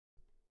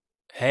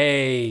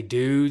Hey,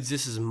 dudes,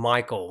 this is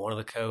Michael, one of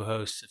the co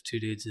hosts of Two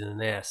Dudes in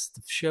an S,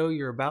 the show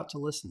you're about to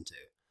listen to.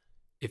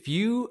 If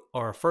you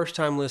are a first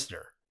time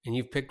listener and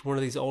you've picked one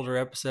of these older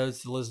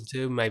episodes to listen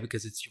to, maybe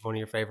because it's one of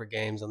your favorite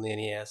games on the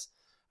NES,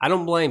 I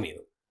don't blame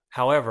you.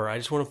 However, I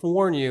just want to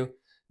warn you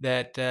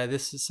that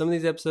some of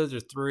these episodes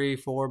are 3,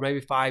 4, maybe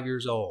 5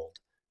 years old.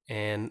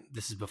 And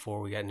this is before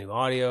we got new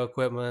audio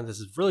equipment. This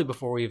is really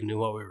before we even knew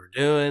what we were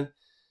doing.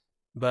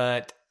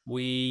 But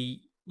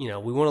we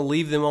want to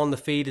leave them on the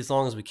feed as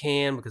long as we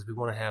can because we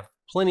want to have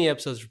plenty of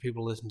episodes for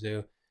people to listen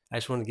to. I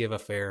just want to give a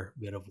fair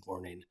bit of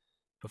warning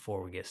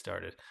before we get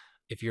started.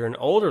 If you're an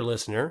older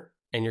listener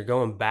and you're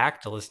going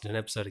back to listen to an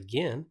episode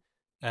again,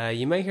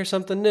 you may hear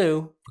something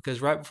new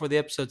because right before the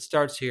episode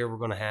starts here, we're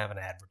going to have an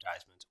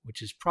advertisement,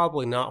 which is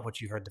probably not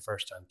what you heard the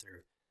first time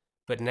through.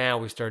 But now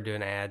we started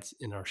doing ads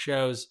in our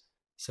shows,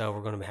 so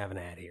we're going to have an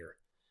ad here.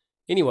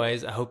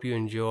 Anyways, I hope you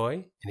enjoy.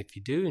 And if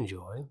you do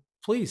enjoy,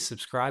 please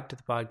subscribe to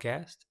the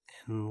podcast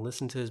and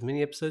listen to as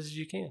many episodes as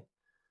you can.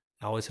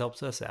 It always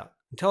helps us out.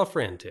 And tell a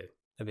friend too.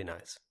 That'd be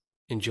nice.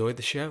 Enjoy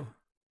the show.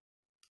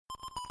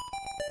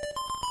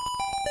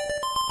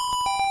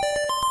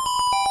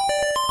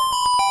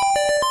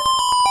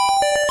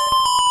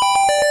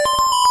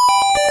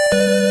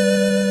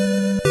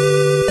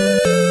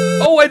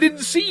 Oh, I didn't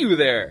see you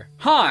there.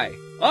 Hi,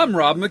 I'm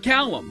Rob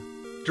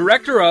McCallum,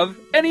 director of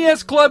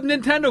NES Club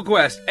Nintendo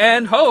Quest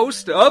and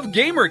host of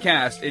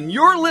GamerCast, and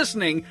you're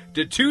listening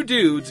to Two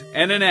Dudes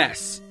and an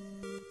S.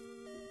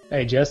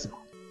 Hey, Justin.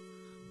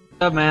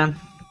 What's up, man?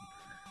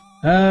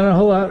 Not a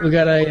whole lot. We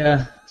got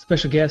a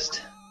special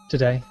guest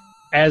today,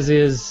 as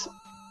is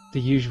the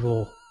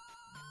usual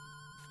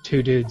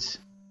Two Dudes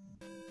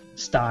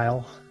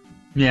style.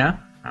 Yeah.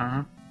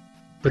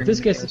 But this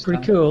guest is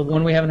pretty cool,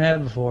 one we haven't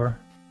had before.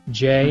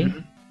 Jay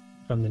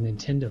from the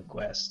Nintendo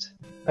Quest.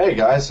 Hey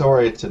guys, how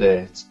are you today?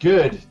 It's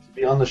good to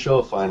be on the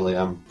show finally.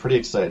 I'm pretty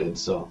excited,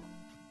 so.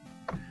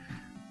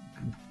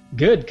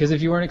 Good, because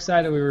if you weren't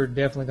excited, we were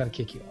definitely going to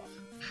kick you off.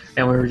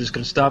 And we were just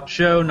going to stop the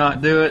show,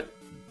 not do it.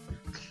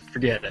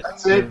 Forget it.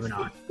 That's it.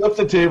 Flip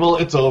the table,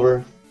 it's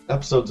over.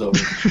 Episode's over.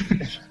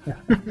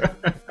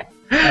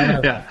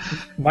 Yeah.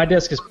 My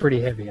desk is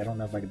pretty heavy. I don't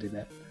know if I can do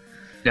that.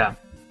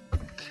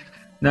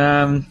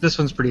 Yeah. This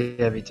one's pretty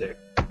heavy, too.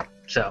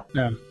 So.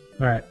 All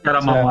right. Got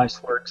all my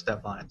wife's work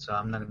stuff on it, so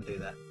I'm not going to do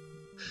that.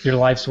 Your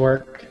life's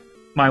work?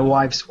 My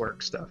wife's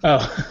work stuff. Oh,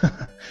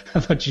 I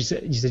thought you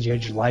said you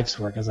had your life's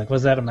work. I was like, what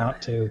does that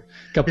amount to?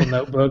 A couple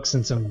notebooks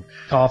and some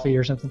coffee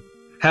or something?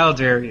 How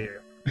dare you?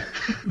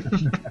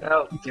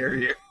 How dare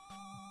you?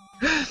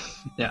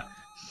 Yeah.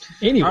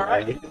 Anyways,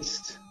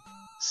 right.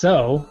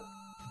 So,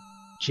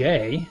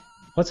 Jay,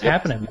 what's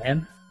happening,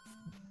 man?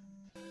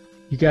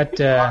 You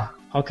got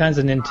all kinds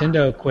of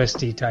Nintendo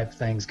Questy type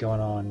things going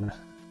on.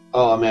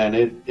 Oh man,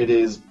 it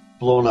is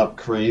blown up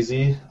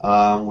crazy.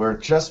 We're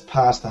just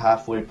past the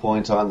halfway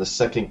point on the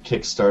second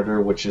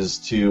Kickstarter, which is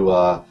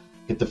to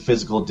get the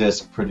physical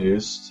disc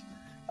produced.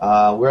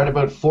 We're at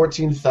about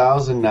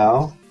 14,000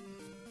 now,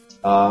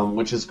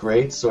 which is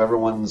great. So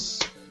everyone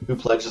who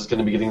pledges is going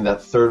to be getting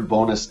that third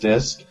bonus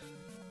disc.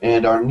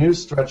 And our new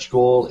stretch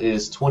goal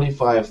is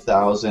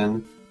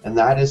 25,000, and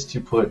that is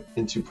to put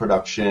into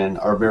production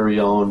our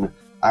very own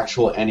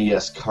actual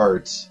NES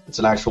cart. It's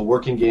an actual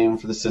working game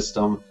for the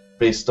system,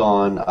 based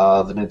on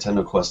the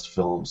Nintendo Quest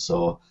film.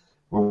 So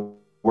we're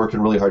working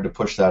really hard to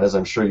push that, as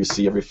I'm sure you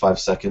see every 5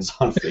 seconds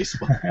on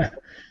Facebook.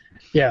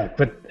 Yeah,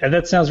 but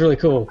that sounds really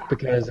cool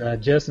because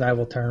Jess and I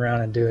will turn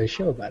around and do a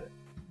show about it.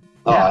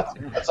 Oh, yeah.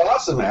 That's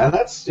awesome, man.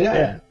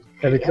 Yeah,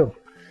 that'd be cool.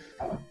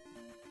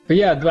 But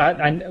yeah,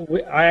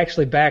 I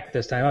actually backed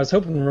this time. I was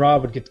hoping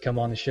Rob would get to come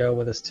on the show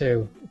with us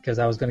too, because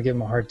I was going to give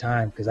him a hard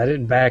time because I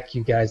didn't back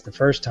you guys the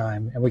first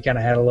time, and we kind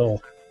of had a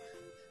little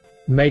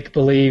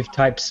make-believe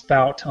type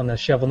spout on the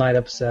Shovel Knight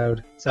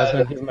episode, so I was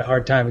going to give him a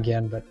hard time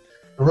again. But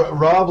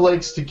Rob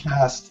likes to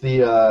cast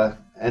the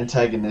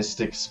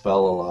antagonistic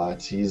spell a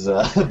lot. He's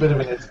a bit of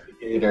an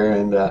instigator,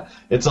 and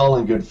it's all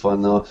in good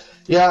fun, though.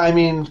 Yeah, I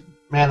mean,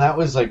 man, that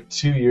was like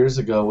 2 years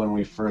ago when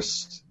we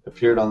first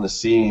appeared on the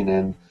scene,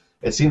 and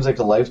it seems like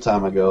a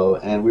lifetime ago,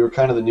 and we were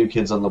kind of the new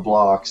kids on the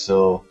block,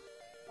 so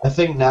I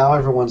think now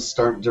everyone's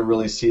starting to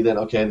really see that,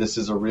 okay, this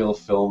is a real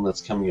film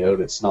that's coming out.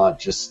 It's not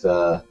just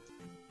a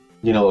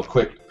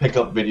quick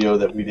pickup video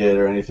that we did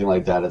or anything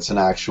like that. It's an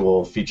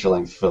actual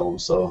feature-length film,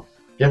 so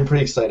getting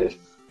pretty excited.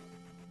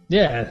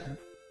 Yeah,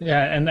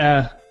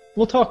 and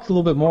we'll talk a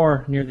little bit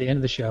more near the end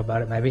of the show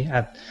about it, maybe.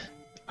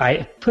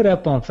 I put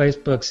up on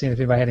Facebook seeing if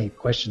anybody had any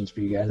questions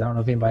for you guys. I don't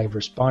know if anybody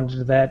responded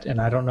to that,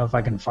 and I don't know if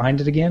I can find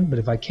it again, but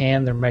if I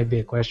can, there may be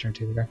a question or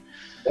two there.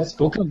 Yes.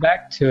 We'll come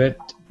back to it,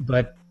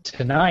 but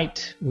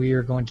tonight we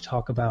are going to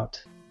talk about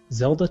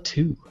Zelda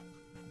 2.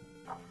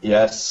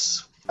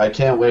 Yes. I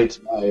can't wait.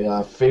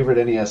 My favorite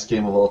NES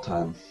game of all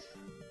time,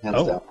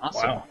 hands down.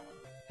 Awesome. Wow!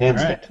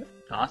 Hands all right. down.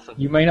 Awesome.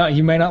 You may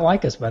not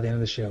like us by the end of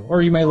the show,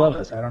 or you may love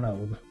us. I don't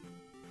know.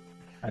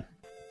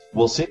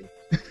 We'll see.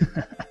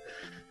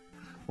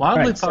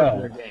 Wildly Right,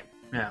 popular game.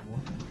 Yeah.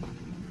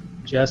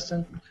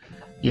 Justin,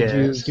 Yes.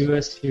 could you do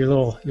us your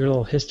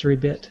little history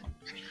bit?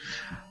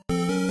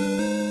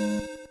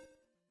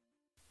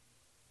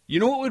 You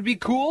know what would be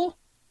cool?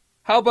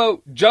 How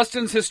about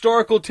Justin's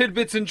historical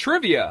tidbits and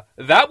trivia?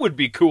 That would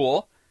be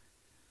cool.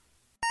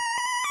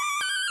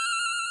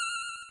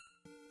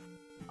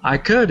 I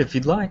could if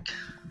you'd like.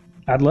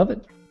 I'd love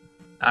it.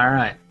 All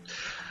right.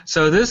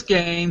 So this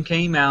game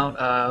came out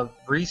of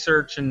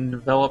Research and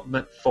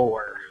Development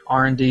 4,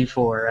 R&D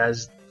 4,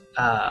 as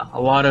a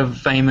lot of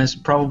famous,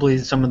 probably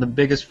some of the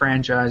biggest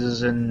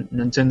franchises in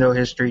Nintendo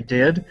history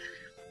did.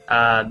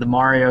 The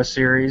Mario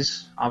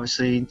series,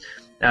 obviously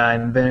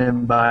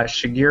invented by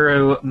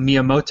Shigeru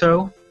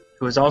Miyamoto,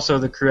 who was also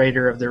the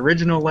creator of the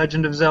original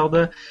Legend of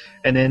Zelda,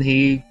 and then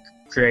he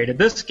created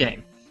this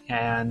game,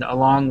 and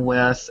along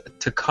with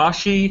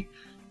Takashi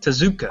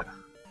Tezuka,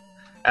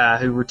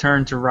 who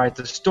returned to write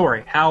the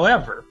story.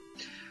 However,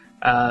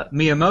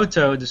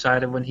 Miyamoto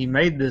decided when he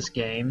made this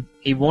game,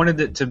 he wanted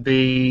it to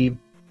be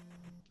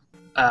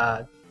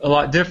a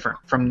lot different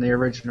from the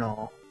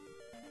original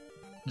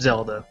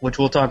Zelda, which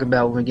we'll talk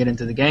about when we get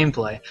into the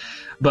gameplay.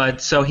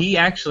 But so he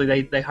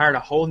actually, they hired a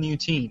whole new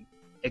team,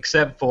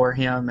 except for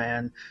him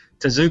and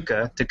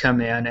Tezuka, to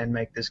come in and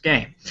make this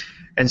game.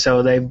 And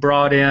so they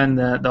brought in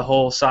the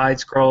whole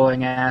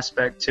side-scrolling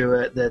aspect to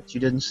it that you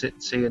didn't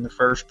see in the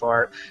first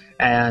part,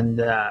 and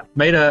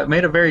made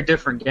a very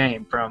different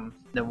game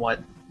than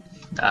what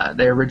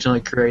they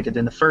originally created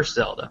in the first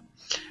Zelda.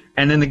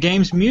 And then the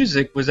game's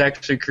music was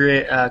actually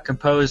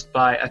composed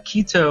by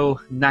Akito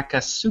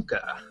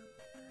Nakasuka.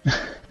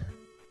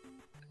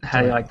 How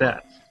do you like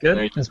that?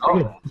 Good? That's pretty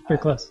good. That's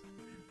pretty close.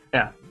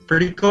 Yeah.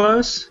 Pretty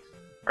close?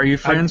 Are you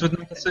friends with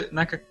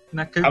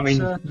Nakasuka? I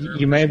mean,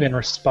 you may have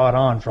been spot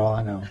on for all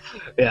I know.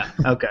 Yeah,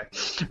 okay.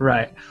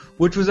 Right.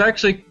 Which was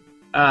actually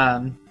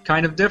kind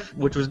of different,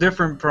 which was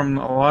different from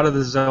a lot of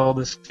the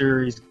Zelda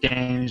series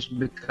games,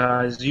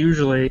 because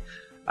usually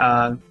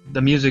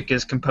the music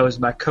is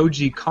composed by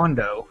Koji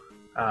Kondo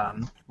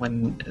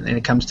when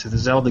it comes to the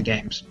Zelda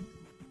games.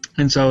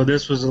 And so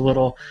this was a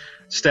little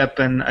step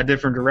in a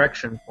different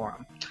direction for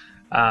him.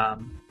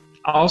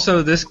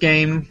 Also, this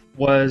game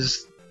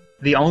was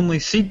the only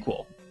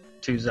sequel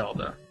to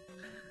Zelda,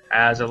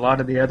 as a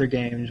lot of the other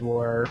games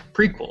were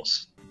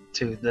prequels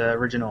to the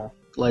original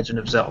Legend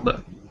of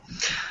Zelda.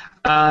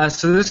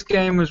 So this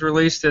game was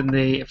released for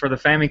the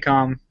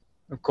Famicom,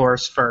 of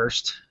course,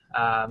 first,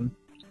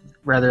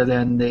 rather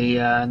than the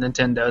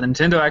Nintendo. The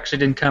Nintendo actually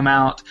didn't come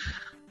out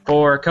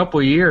for a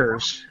couple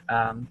years,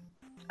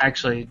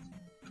 actually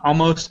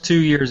almost 2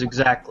 years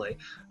exactly.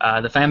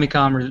 The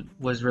Famicom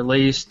was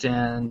released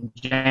in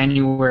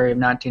January of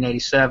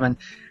 1987,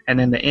 and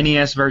then the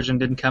NES version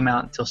didn't come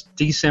out until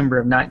December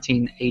of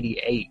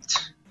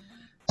 1988.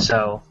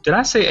 So, did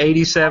I say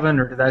 87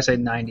 or did I say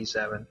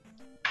 97?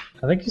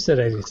 I think you said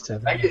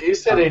 87. You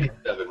said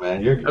 87,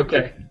 man. You're good.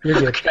 Okay. You're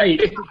good. Okay.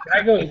 Can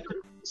I go,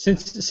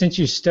 since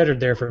you stuttered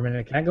there for a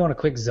minute, can I go on a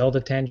quick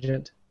Zelda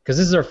tangent? Because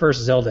this is our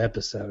first Zelda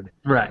episode.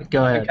 Right,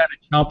 go I'm ahead. kind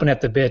of chomping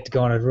at the bit to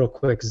go on a real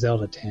quick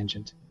Zelda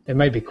tangent. It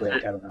may be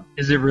quick, I don't know.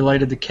 Is it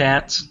related to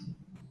cats?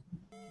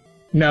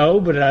 No,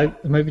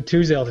 but maybe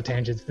 2 Zelda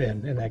tangents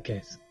then, in that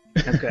case.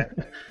 Okay.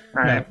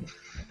 All right.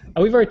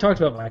 No. We've already talked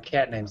about my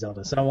cat named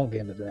Zelda, so I won't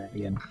get into that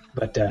again.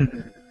 But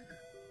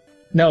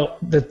no,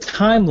 the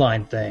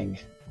timeline thing.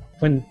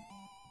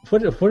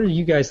 What do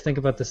you guys think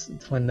about this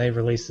when they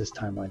released this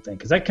timeline thing?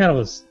 Because that kind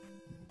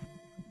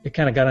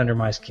of got under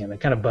my skin. It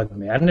kind of bugged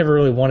me. I never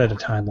really wanted a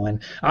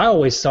timeline. I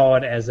always saw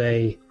it as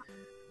a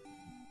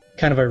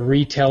kind of a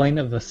retelling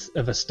of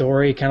a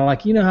story, kind of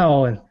like, you know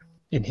how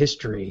in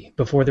history,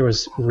 before there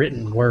was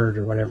written word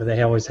or whatever,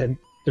 they always had,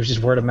 there was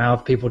just word of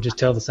mouth, people just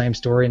tell the same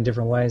story in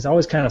different ways. I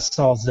always kind of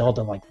saw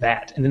Zelda like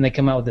that, and then they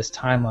come out with this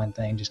timeline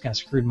thing, just kind of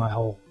screwed my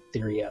whole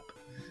theory up.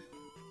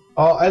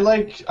 Oh,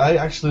 I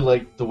actually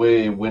like the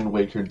way Wind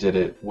Waker did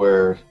it,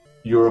 where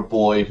you're a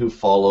boy who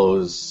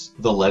follows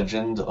the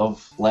legend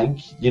of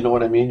Link. You know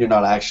what I mean? You're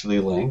not actually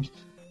Link.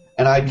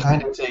 And I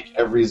kind of take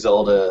every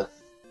Zelda,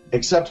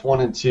 except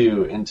 1 and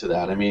 2, into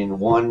that. I mean,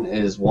 1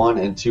 is 1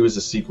 and 2 is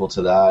a sequel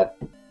to that.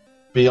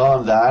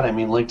 Beyond that, I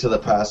mean, Link to the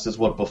Past is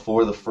what,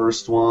 before the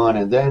first one,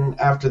 and then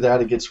after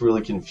that it gets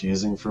really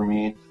confusing for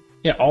me.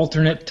 Yeah,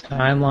 alternate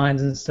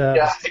timelines and stuff.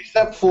 Yeah,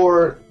 except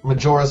for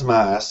Majora's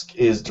Mask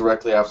is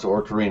directly after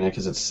Ocarina,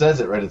 because it says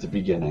it right at the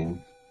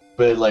beginning.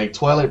 But, like,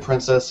 Twilight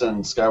Princess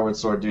and Skyward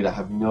Sword, dude, I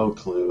have no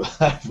clue.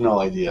 I have no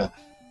idea.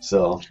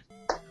 So.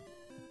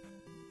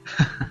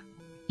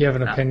 You have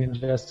an opinion,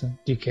 Justin?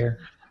 Do you care?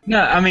 No,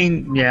 I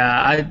mean,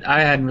 yeah,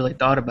 I hadn't really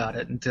thought about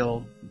it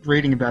until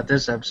reading about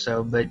this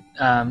episode, but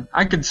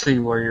I could see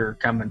where you're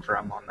coming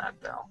from on that,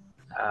 though.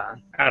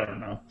 I don't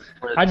know.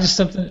 I just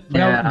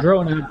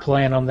growing up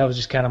playing them, that was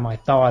just kind of my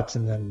thoughts,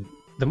 and then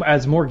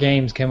as more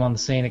games came on the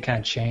scene, it kind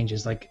of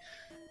changes. Like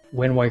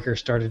Wind Waker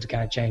started to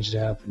kind of change it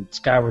up, and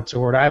Skyward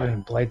Sword. I haven't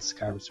even played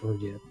Skyward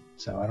Sword yet,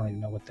 so I don't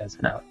even know what that's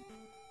about.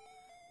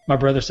 My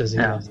brother says he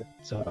loves it,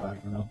 so I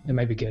don't know. It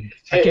may be good.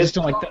 I just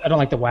don't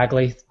like the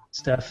waggly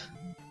stuff.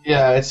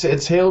 Yeah,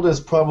 it's hailed as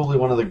probably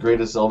one of the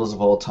greatest Zeldas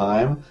of all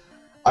time.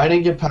 I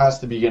didn't get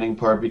past the beginning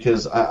part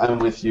because I'm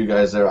with you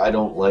guys there. I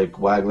don't like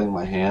waggling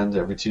my hand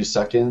every 2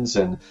 seconds,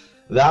 and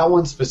that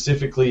one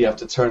specifically, you have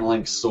to turn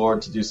Link's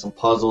sword to do some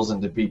puzzles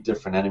and to beat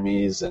different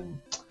enemies, and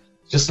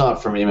just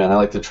not for me, man. I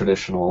like the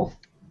traditional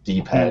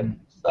D-pad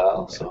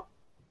style. So.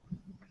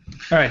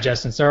 All right,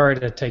 Justin. Sorry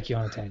to take you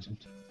on a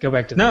tangent. Go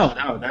back to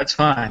No, that's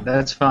fine.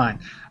 That's fine.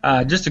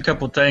 Just a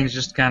couple of things,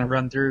 just to kind of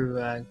run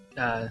through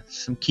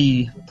some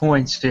key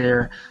points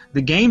here.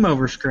 The game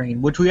over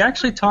screen, which we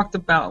actually talked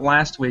about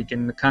last week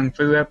in the Kung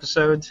Fu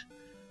episodes.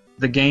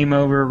 The game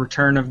over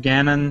Return of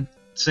Ganon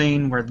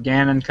scene where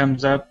Ganon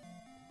comes up.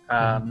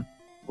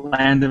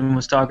 Landon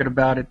was talking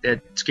about it.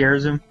 It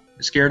scares him.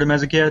 It scared him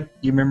as a kid.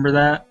 You remember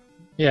that?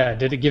 Yeah.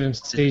 Did it give him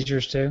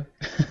seizures too?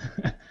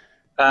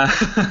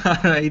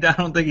 I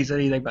don't think he said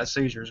anything about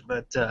seizures,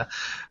 but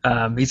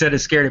he said it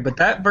scared him. But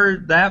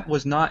that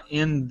was not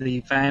in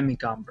the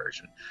Famicom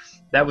version.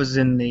 That was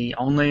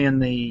only in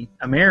the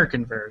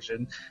American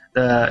version.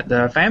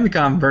 The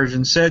Famicom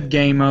version said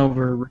 "Game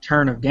Over,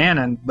 Return of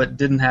Ganon," but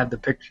didn't have the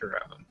picture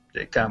of him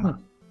that come up.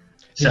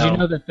 Did you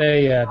know that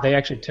they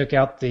actually took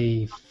out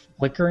the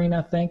flickering?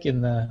 I think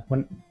in the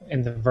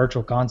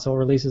Virtual Console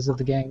releases of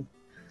the game.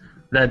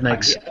 That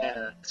makes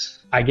sense.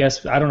 I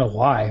guess I don't know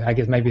why. I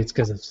guess maybe it's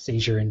because of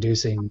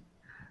seizure-inducing.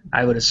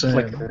 I would assume.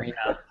 Flickering.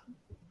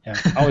 Yeah,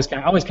 I always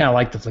kind of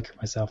like the flicker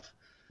myself.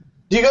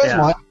 Do you guys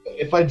mind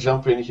if I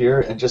jump in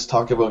here and just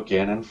talk about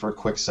Ganon for a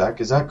quick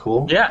sec? Is that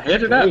cool? Yeah,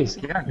 hit it up.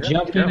 Yeah,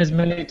 jump in as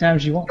many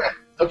times as you want.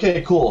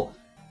 Okay, cool.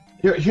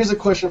 Here's a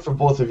question for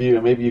both of you,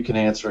 and maybe you can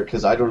answer it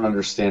because I don't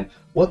understand.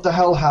 What the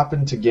hell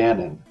happened to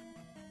Ganon?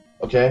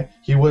 Okay,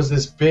 he was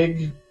this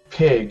big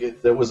pig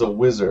that was a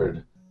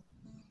wizard.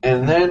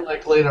 And then,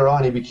 like, later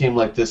on, he became,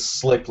 like, this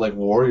slick, like,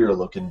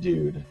 warrior-looking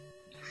dude.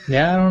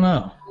 Yeah, I don't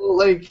know.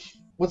 Like,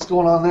 what's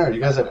going on there? You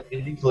guys have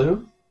any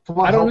clue? Come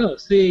on. I don't know.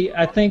 See,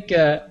 I think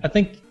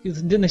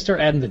didn't they start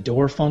adding the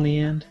dwarf on the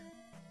end?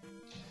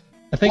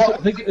 I think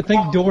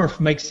dwarf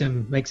makes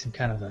him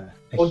kind of a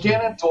well,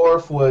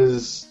 Ganondorf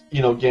was,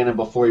 Ganon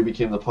before he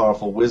became the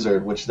powerful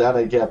wizard, which that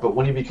I get. But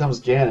when he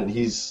becomes Ganon,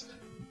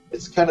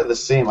 it's kind of the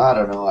same. I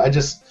don't know.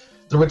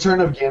 The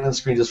Return of Ganon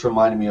screen just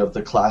reminded me of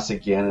the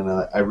classic Ganon,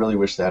 and I really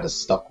wish they had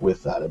stuck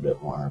with that a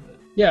bit more. But.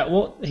 Yeah,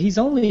 well, he's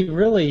only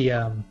really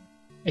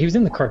he was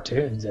in the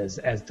cartoons as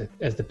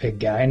the pig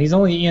guy, and he's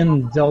only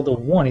in Zelda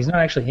 1. He's not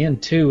actually in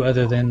 2,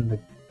 other than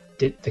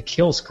the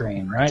kill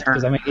screen, right?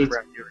 Because I mean,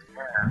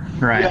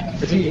 right.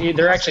 Yeah,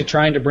 they're actually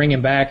trying to bring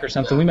him back or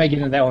something. We may get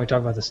into that when we talk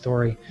about the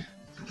story.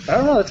 But I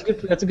don't know.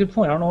 That's a good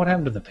point. I don't know what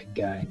happened to the pig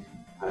guy.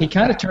 He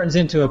kind of turns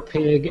into a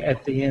pig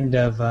at the end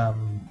of.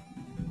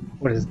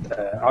 What is it,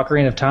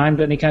 Ocarina of Time?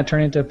 Doesn't he kind of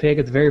turn into a pig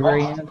at the very,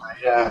 very end?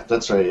 Yeah,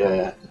 that's right.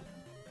 Yeah.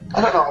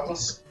 I don't know.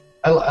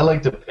 I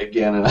like the pig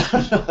Ganon.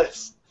 I don't know.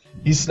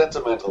 He's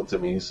sentimental to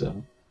me.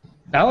 So.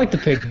 I like the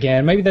pig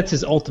again. Maybe that's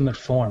his ultimate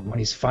form. When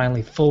he's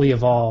finally fully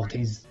evolved,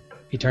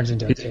 he turns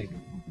into a pig.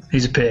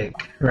 He's a pig,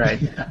 right?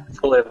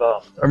 Fully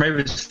evolved, or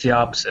maybe it's the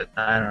opposite.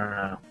 I don't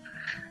know.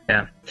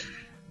 Yeah,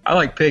 I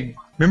like Pig.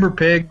 Remember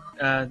Pig?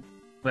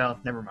 Well,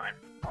 never mind.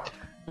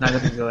 Not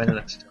going to go into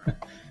that story.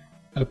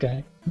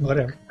 Okay,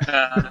 whatever.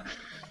 Well,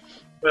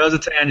 it was a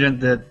tangent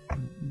that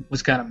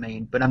was kind of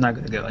mean, but I'm not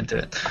going to go into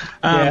it.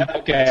 Yeah,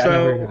 okay. So, I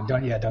know where you're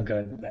going. Don't go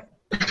into that.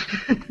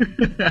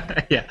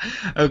 Yeah,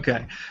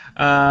 okay.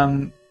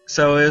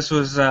 So this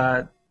was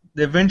The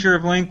Adventure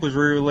of Link was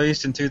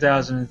re-released in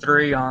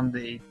 2003 on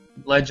the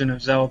Legend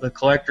of Zelda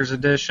Collector's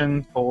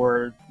Edition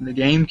for the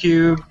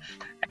GameCube,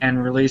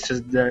 and released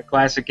as the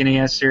classic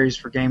NES series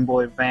for Game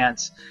Boy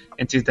Advance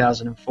in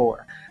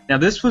 2004. Now,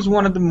 this was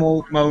one of the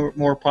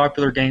more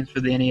popular games for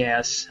the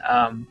NES.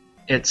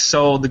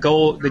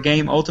 The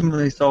game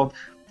ultimately sold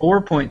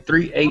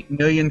 4.38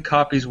 million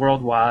copies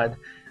worldwide,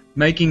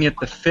 making it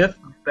the 5th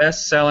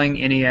best-selling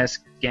NES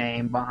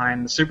game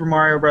behind the Super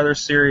Mario Brothers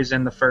series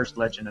and the first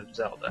Legend of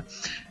Zelda.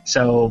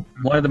 So,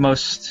 one of the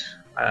most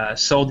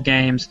sold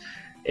games.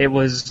 It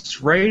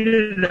was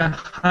rated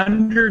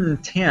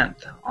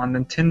 110th on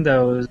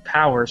Nintendo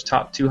Power's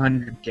Top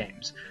 200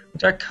 Games,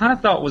 which I kind of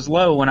thought was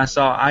low when I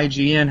saw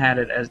IGN had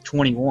it as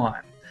 21.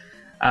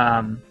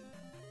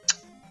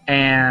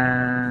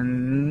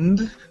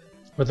 And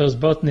were those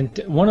both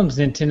one of them's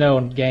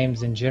Nintendo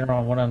games in general,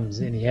 and one of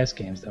them's NES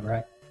games, though,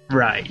 right?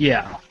 Right.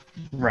 Yeah.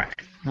 Right.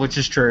 Which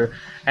is true.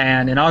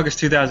 And in August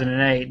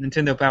 2008,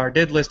 Nintendo Power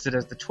did list it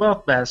as the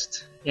 12th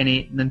best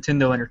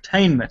Nintendo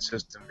Entertainment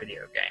System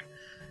video game.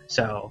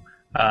 So,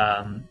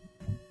 and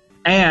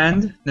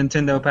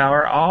Nintendo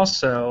Power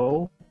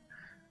also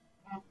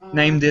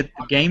named it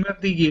the Game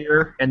of the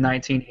Year in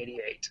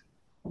 1988.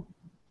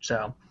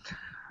 So,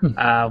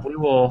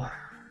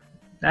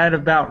 that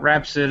about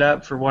wraps it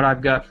up for what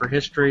I've got for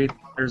history.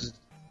 There's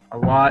a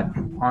lot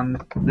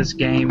on this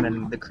game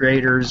and the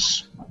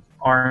creators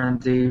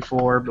R&D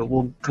for, but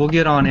we'll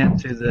get on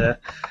into the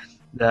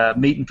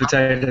meat and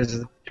potatoes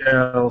of the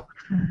show.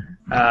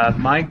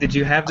 Mike, did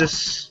you have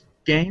this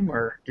game,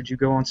 or did you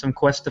go on some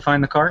quest to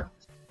find the cart?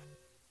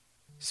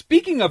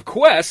 Speaking of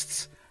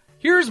quests,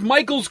 here's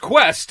Michael's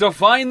quest to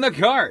find the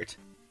cart.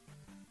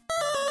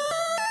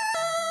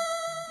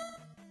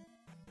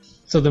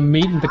 So the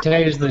meat and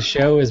potatoes of the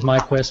show is my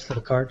quest for the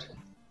cart?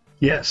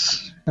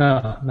 Yes.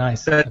 Oh,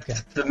 nice.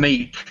 That's the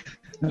meat.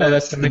 Oh,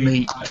 that's the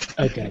meat.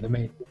 Okay, the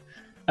meat.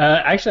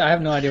 Actually, I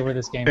have no idea where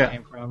this game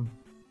came from.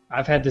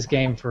 I've had this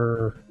game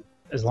for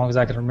as long as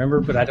I can remember,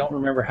 but I don't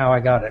remember how I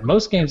got it.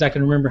 Most games I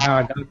can remember how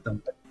I got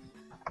them, but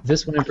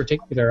this one in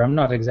particular, I'm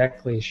not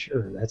exactly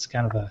sure. That's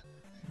kind of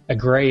a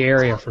gray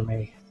area for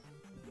me.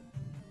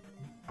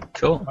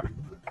 Cool.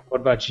 What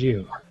about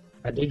you?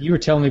 You were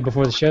telling me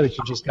before the show that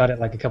you just got it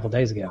like a couple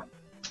days ago.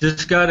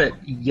 Just got it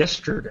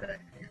yesterday,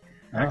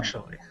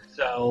 actually.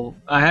 So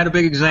I had a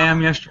big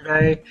exam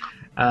yesterday,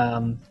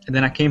 and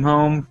then I came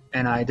home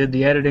and I did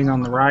the editing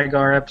on the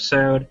Rygar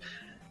episode,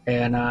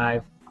 and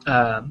I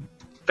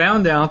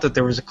found out that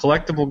there was a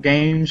collectible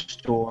game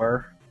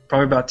store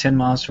probably about 10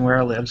 miles from where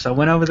I live. So I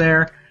went over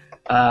there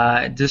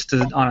on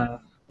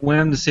a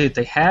whim to see if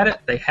they had it.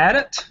 They had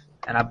it,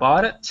 and I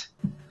bought it.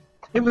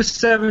 It was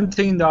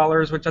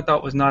 $17, which I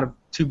thought was not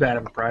too bad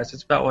of a price.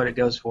 It's about what it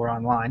goes for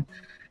online.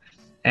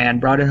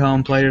 And brought it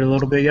home, played it a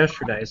little bit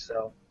yesterday.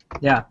 So,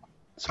 yeah.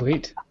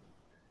 Sweet.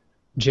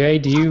 Jay,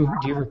 do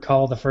you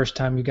recall the first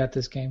time you got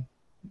this game?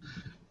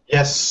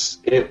 Yes,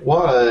 it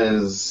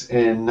was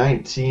in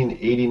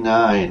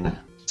 1989,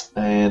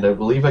 and I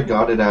believe I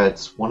got it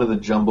at one of the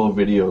Jumbo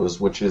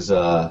Videos, which is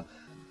a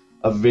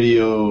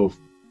video,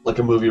 like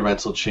a movie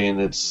rental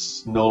chain.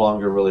 It's no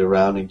longer really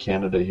around in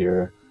Canada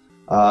here.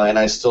 And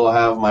I still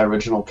have my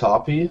original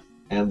copy,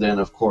 and then,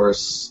 of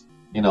course,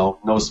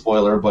 no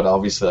spoiler, but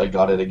obviously I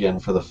got it again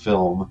for the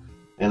film,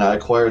 and I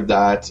acquired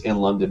that in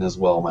London as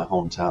well, my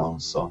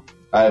hometown, so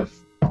I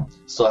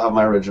still have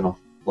my original.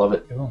 Love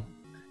it. Cool.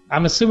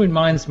 I'm assuming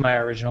mine's my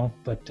original,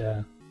 but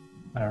I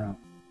don't know.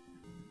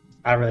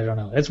 I really don't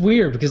know. It's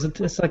weird, because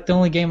it's like the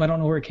only game I don't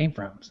know where it came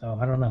from, so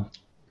I don't know.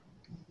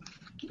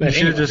 You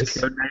should have just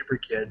killed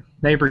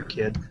Neighbor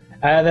Kid.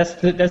 That's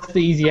the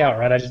easy out,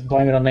 right? I just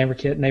blame it on Neighbor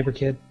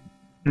Kid.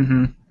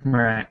 Mm-hmm.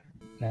 Right.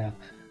 Yeah.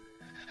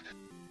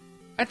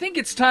 I think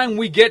it's time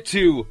we get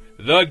to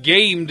the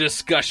game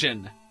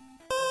discussion.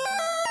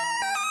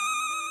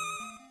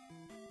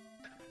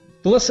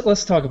 But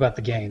let's talk about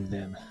the game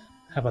then.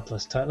 How about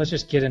let's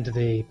just get into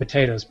the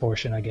potatoes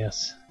portion, I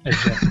guess, as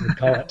Jeff would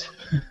call it.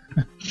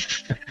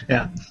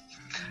 Yeah.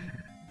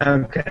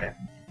 Okay.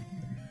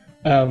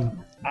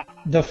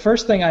 The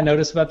first thing I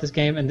noticed about this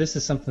game, and this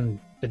is something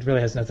that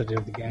really has nothing to do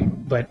with the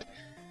game, but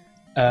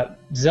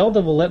Zelda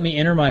will let me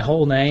enter my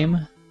whole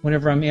name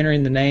whenever I'm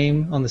entering the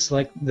name on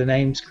the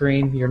name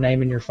screen, your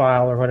name in your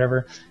file or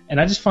whatever. And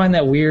I just find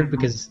that weird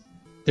because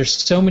there's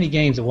so many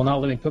games that will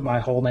not let me put my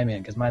whole name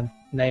in because my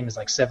name is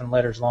like 7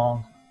 letters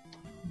long.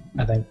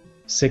 I think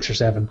 6 or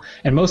 7.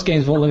 And most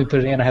games won't let me put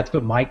it in. I have to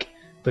put Mike.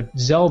 But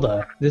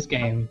Zelda, this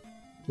game,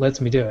 lets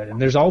me do it. And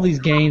there's all these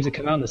games that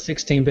come out in the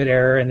 16-bit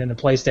era and in the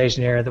PlayStation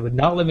era that would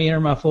not let me enter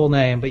my full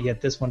name, but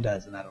yet this one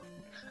does, and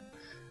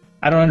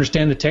I don't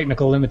understand the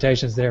technical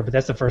limitations there, but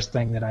that's the first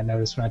thing that I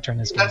noticed when I turned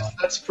this game on.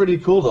 That's pretty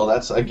cool, though.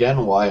 That's,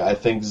 again, why I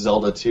think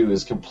Zelda 2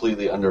 is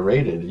completely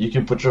underrated. You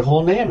can put your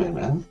whole name in,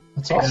 man.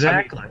 That's awesome.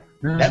 Exactly.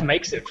 That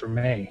makes it for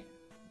me.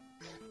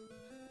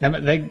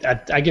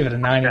 I give it a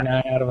 99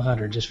 out of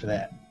 100 just for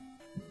that.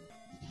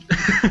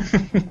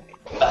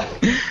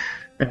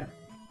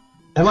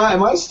 Am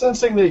I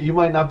sensing that you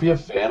might not be a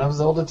fan of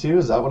Zelda 2?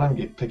 Is that what I'm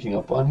picking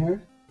up on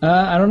here?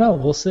 I don't know.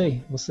 We'll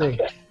see.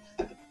 Okay.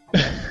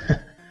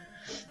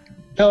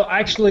 No,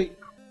 actually,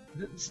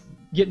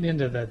 getting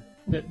into the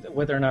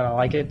whether or not I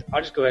like it,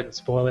 I'll just go ahead and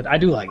spoil it. I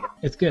do like it.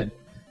 It's good.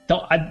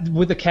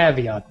 With the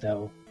caveat,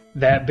 though,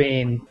 that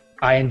being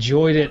I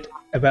enjoyed it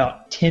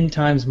about 10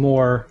 times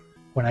more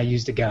when I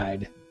used a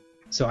guide.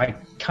 So I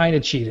kind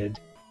of cheated.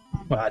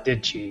 Well, I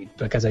did cheat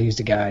because I used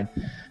a guide.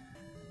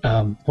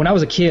 When I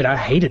was a kid, I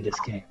hated this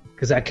game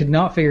because I could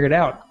not figure it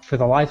out for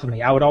the life of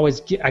me.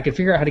 I could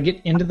figure out how to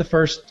get into the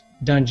first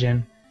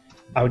dungeon.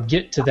 I would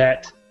get to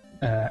that.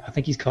 I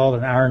think he's called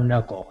an Iron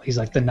Knuckle. He's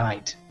like the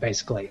knight,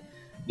 basically.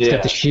 He's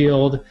got the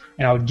shield,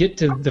 and I would get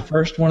to the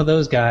first one of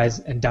those guys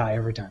and die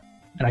every time.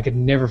 And I could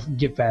never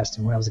get past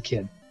him when I was a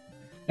kid.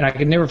 And I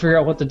could never figure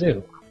out what to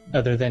do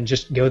other than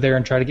just go there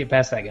and try to get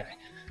past that guy.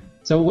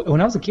 So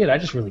when I was a kid, I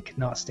just really could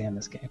not stand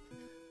this game.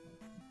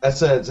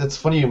 It's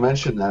funny you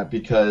mentioned that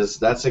because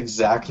that's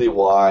exactly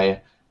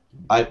why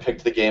I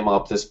picked the game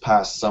up this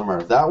past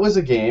summer. That was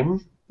a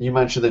game, you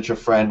mentioned that your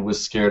friend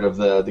was scared of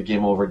the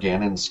Game Over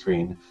Ganon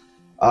screen.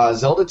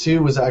 Zelda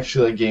 2 was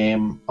actually a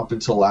game up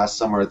until last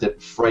summer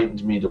that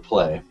frightened me to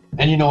play.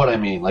 And you know what I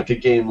mean, like a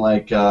game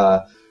like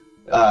Ninja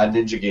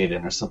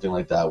Gaiden or something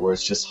like that, where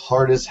it's just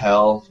hard as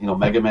hell,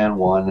 Mega Man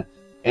 1,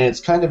 and it's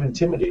kind of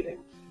intimidating.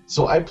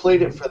 So I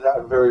played it for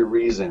that very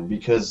reason,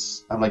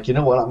 because I'm like, you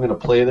know what, I'm going to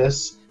play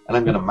this, and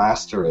I'm going to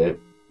master it.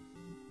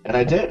 And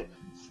I did.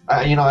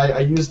 I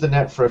used the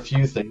net for a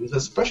few things,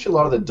 especially a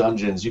lot of the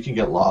dungeons. You can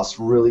get lost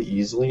really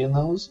easily in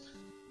those.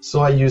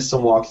 So I used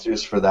some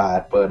walkthroughs for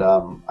that, but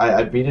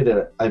I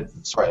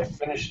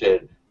finished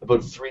it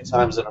about 3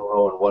 times in a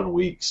row in 1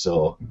 week,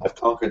 so I've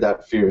conquered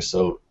that fear,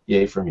 so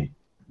yay for me.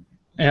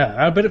 Yeah,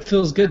 I bet it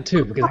feels good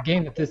too, because a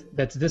game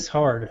that's this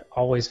hard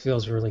always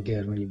feels really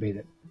good when you beat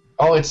it.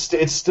 Oh, it's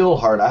still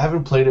hard. I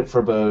haven't played it for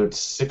about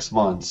 6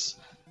 months,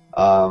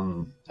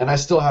 And I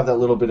still have that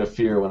little bit of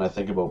fear when I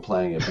think about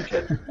playing it,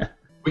 because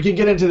we can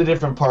get into the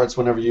different parts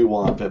whenever you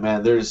want, but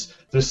man, there's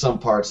some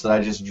parts that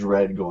I just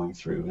dread going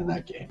through in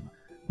that game.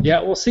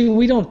 Yeah, well, see,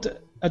 we don't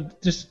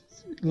just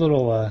a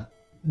little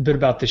bit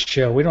about this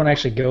show. We don't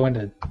actually go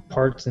into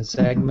parts and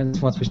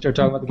segments once we start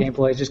talking about the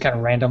gameplay. It's just kind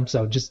of random,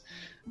 so just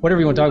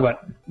whatever you want to talk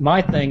about.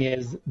 My thing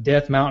is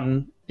Death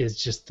Mountain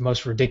is just the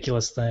most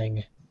ridiculous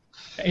thing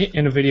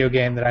in a video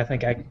game that I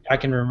think I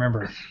can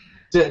remember.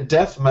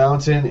 Death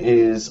Mountain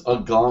is a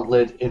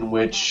gauntlet in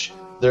which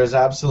there's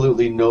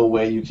absolutely no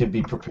way you can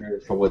be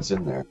prepared for what's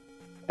in there,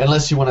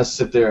 unless you want to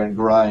sit there and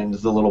grind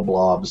the little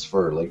blobs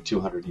for like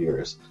 200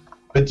 years.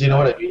 But do you know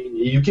what I mean?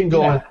 You can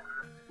go in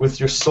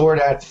with your sword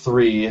at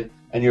 3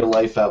 and your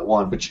life at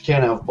 1, but you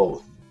can't have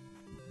both.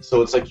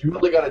 So it's like you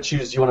really got to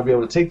choose. Do you want to be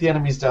able to take the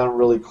enemies down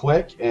really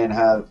quick and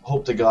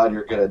hope to God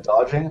you're good at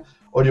dodging,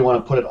 or do you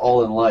want to put it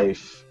all in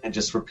life and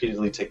just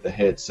repeatedly take the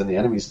hits and the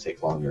enemies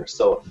take longer?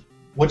 So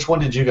which one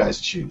did you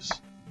guys choose?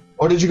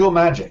 Or did you go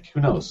magic? Who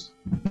knows?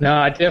 No,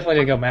 I definitely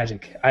didn't go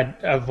magic. I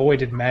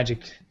avoided magic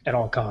at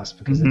all costs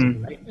because it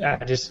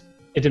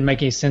didn't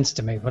make any sense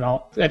to me.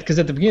 Because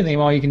at the beginning of the game,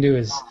 all you can do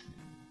is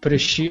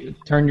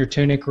turn your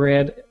tunic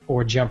red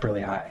or jump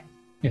really high.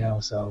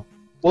 So.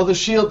 Well, the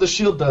shield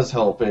does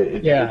help.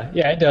 It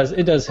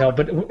does help.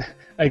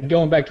 But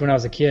going back to when I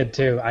was a kid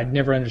too, I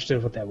never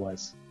understood what that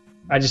was.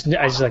 I just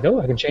like,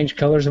 I can change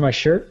colors of my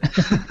shirt.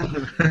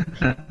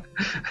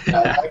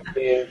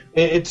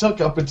 It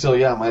took up until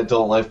my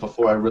adult life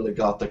before I really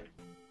got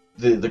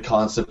the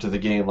concept of the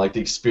game, like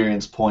the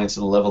experience points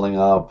and leveling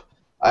up.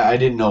 I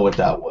didn't know what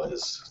that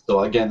was.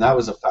 So again, that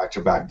was a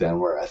factor back then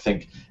where I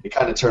think it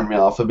kind of turned me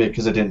off a bit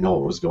because I didn't know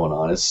what was going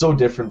on. It's so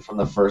different from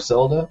the first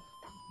Zelda.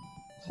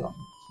 So.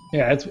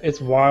 Yeah, it's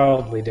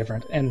wildly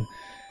different. And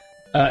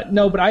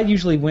no, but I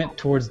usually went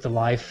towards the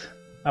life.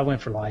 I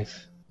went for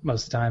life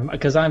most of the time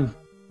because I'm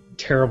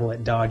terrible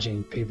at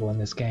dodging people in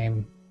this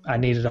game. I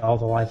needed all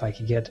the life I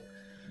could get.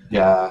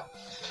 Yeah,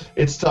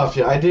 it's tough.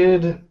 Yeah,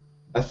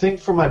 I think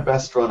for my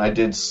best run I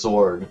did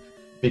sword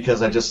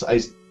because I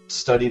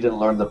studied and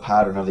learned the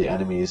pattern of the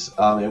enemies.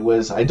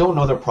 I don't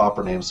know their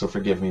proper names, so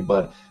forgive me,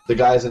 but the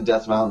guys in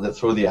Death Mountain that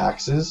throw the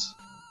axes,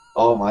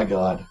 oh my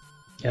god.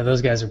 Yeah,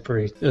 those guys are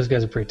pretty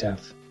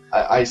tough.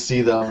 I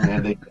see them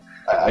and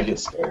I get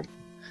scared.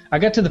 I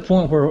got to the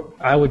point where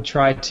I would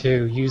try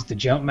to use the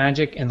jump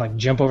magic and like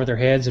jump over their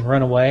heads and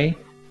run away,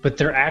 but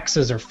their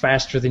axes are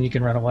faster than you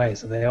can run away,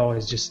 so they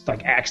always just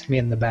like axed me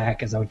in the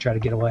back as I would try to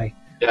get away.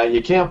 Yeah,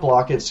 you can't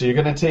block it, so you're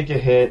going to take a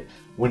hit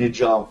when you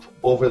jump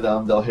over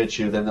them, they'll hit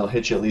you, then they'll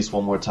hit you at least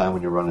one more time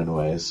when you're running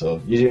away,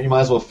 so you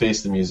might as well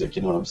face the music,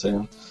 you know what I'm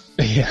saying?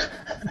 Yeah.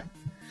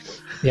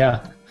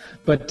 Yeah,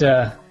 but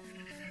I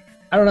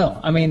don't know.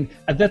 I mean,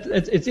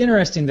 it's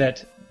interesting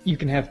that you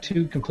can have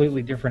two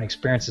completely different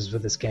experiences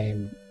with this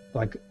game,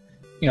 like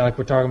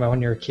we're talking about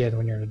when you're a kid and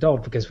when you're an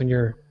adult, because when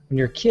you're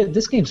a kid,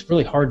 this game's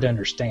really hard to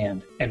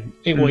understand, and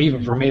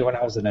even for me when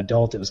I was an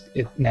adult,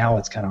 now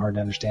it's kind of hard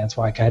to understand. That's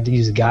why I had to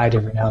use a guide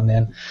every now and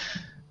then.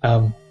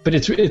 But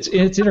it's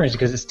interesting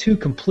because it's two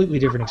completely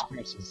different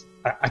experiences.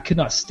 I could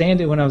not stand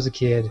it when I was a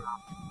kid,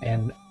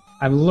 and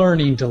I'm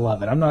learning to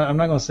love it. I'm not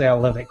going to say I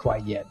love it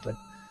quite yet, but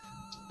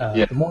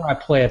the more I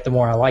play it, the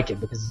more I like it,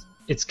 because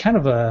it's kind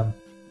of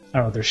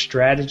there's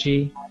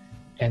strategy,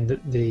 and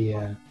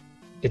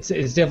it's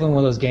definitely one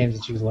of those games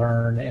that you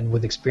learn, and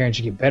with experience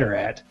you get better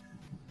at.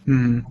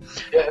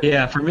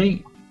 Yeah, for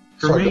me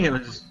it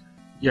was.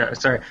 Yeah,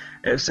 sorry.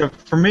 So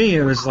for me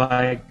it was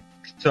like.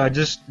 So I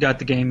just got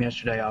the game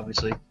yesterday,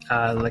 obviously,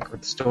 like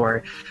with the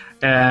story.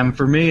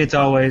 For me, it's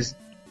always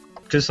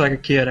just like a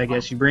kid, I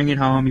guess. You bring it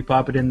home, you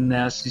pop it in the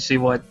nest, you see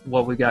what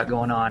we got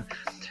going on.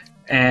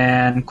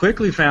 And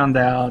quickly found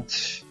out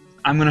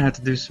I'm going to have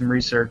to do some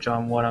research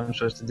on what I'm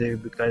supposed to do,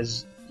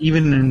 because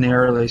even in the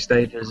early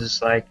stages,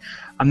 it's like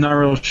I'm not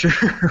real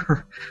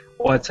sure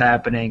what's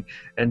happening.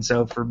 And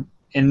so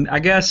I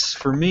guess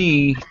for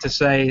me to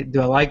say, do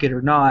I like it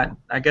or not,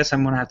 I guess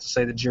I'm going to have to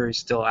say the jury's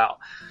still out,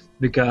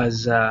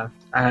 because I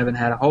haven't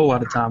had a whole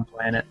lot of time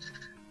playing it.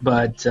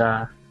 But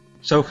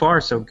so far,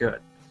 so good.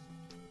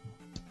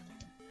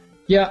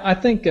 Yeah, I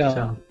think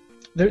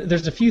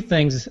there's a few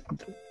things.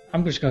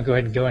 I'm just going to go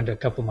ahead and go into a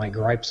couple of my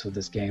gripes with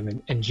this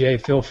game. And Jay,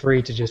 feel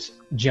free to just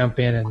jump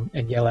in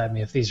and yell at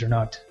me if these are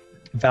not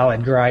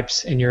valid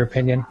gripes in your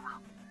opinion.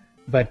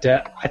 But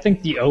I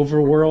think the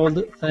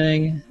overworld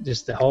thing,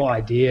 just the whole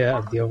idea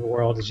of the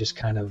overworld is just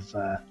kind of...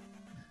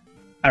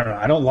 I don't know.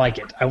 I don't like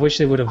it. I wish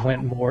they would have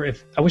went more.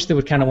 I wish they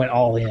would kind of went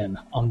all in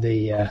on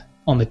the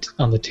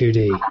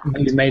 2D.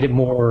 Maybe made it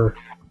more.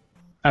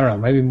 I don't know.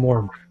 Maybe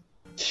more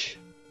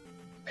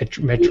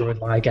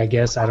Metroid-like. I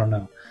guess. I don't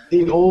know.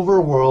 The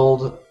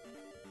overworld,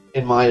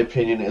 in my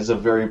opinion, is a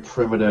very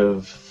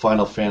primitive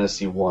Final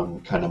Fantasy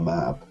 1 kind of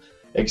map.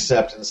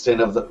 Except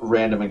instead of the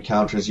random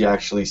encounters, you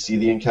actually see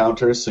the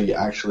encounters, so you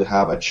actually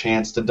have a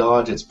chance to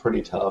dodge. It's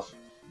pretty tough.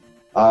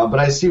 But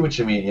I see what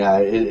you mean. Yeah,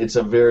 it's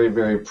a very,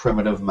 very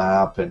primitive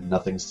map, and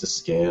nothing's to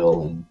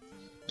scale. And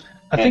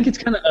I think it's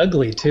kind of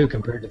ugly too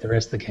compared to the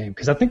rest of the game,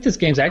 because I think this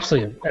game's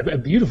actually a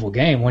beautiful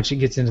game once it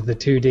gets into the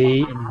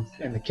 2D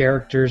and the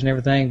characters and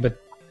everything.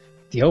 But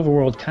the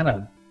overworld it's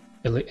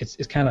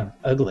kind of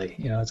ugly.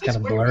 It's kind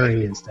of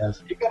blurry and stuff.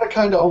 You gotta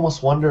kind of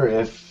almost wonder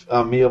if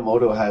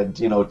Miyamoto had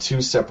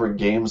two separate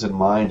games in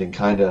mind and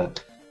kind of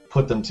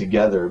put them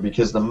together,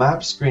 because the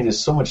map screen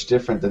is so much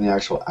different than the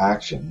actual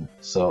action.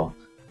 So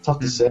tough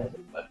to say.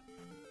 But.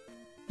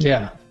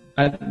 Yeah,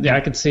 I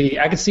could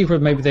see where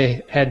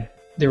maybe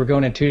they were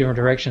going in two different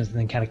directions and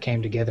then kind of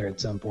came together at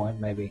some point,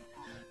 maybe.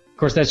 Of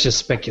course, that's just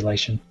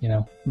speculation,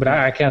 But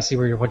I kind of see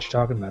what you're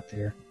talking about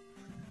there.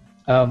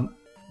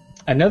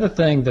 Another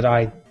thing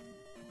that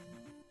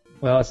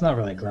it's not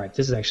really a gripe.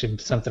 This is actually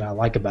something I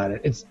like about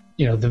it. It's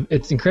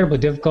it's incredibly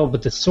difficult,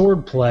 but the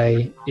sword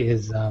play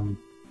is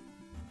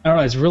I don't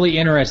know. It's really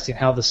interesting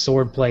how the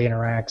sword play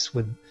interacts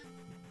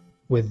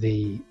with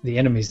the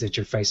enemies that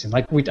you're facing.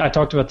 Like I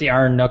talked about the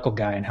Iron Knuckle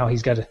guy and how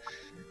he's got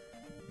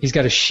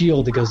a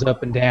shield that goes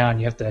up and down.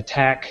 You have to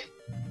attack.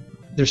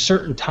 There's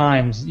certain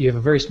times you have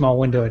a very small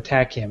window to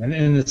attack him,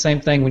 and the same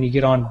thing when you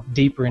get on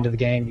deeper into the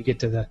game, you get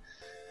to the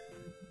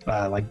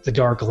like the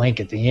Dark Link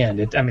at the end.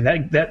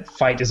 That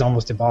fight is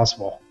almost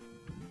impossible.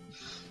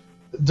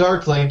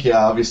 Dark Link,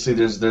 yeah, obviously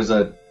there's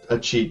a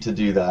cheat to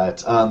do that.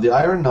 The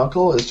Iron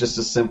Knuckle is just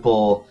a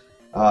simple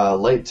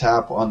light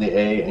tap on the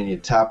A, and you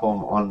tap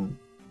him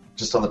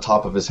just on the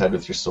top of his head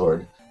with your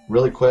sword.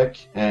 Really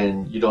quick,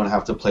 and you don't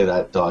have to play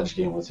that dodge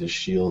game with his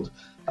shield.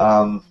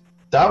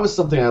 That was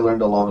something I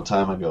learned a long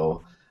time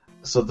ago.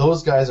 So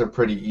those guys are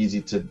pretty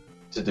easy to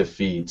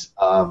defeat.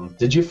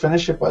 Did you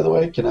finish it, by the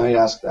way? Can I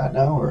ask that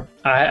now? Or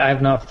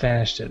I've not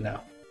finished it, no.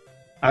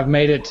 I've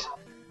made it.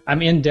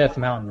 I'm in Death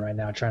Mountain right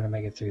now, trying to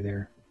make it through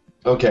there.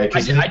 Okay.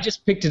 I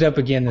just picked it up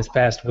again this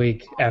past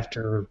week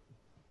after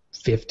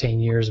 15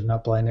 years of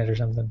not playing it or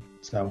something.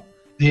 So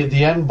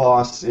the end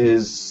boss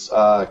is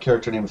a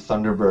character named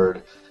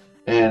Thunderbird,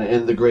 and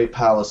in the Great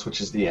Palace,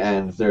 which is the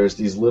end, there's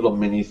these little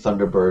mini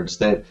Thunderbirds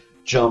that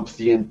jump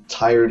the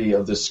entirety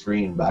of the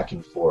screen back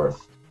and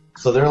forth.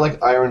 So they're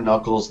like iron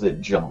knuckles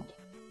that jump.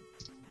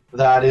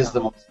 That is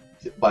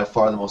by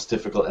far the most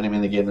difficult enemy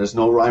in the game. There's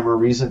no rhyme or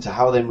reason to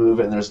how they move,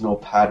 and there's no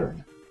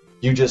pattern.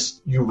 You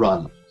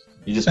run.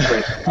 You just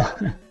pray.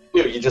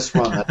 You just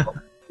run. That's all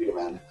you do,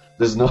 man.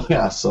 There's no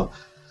so.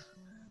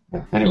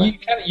 Yeah. Anyway,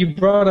 you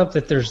brought up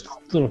that there's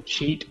little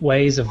cheat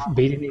ways of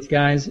beating these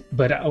guys,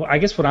 but I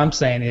guess what I'm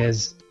saying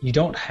is you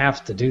don't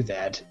have to do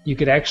that. You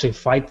could actually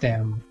fight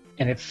them,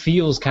 and it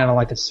feels kind of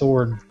like a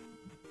sword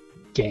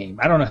game.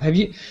 I don't know. Have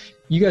you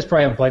guys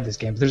probably haven't played this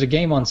game, but there's a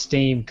game on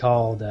Steam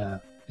called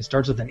it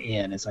starts with an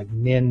N. It's like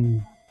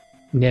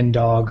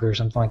Nindog or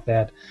something like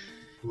that.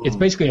 It's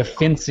basically a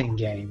fencing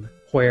game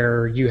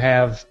where you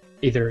have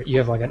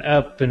like an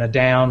up and a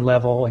down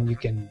level, and you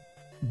can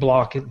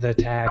block the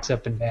attacks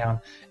up and down.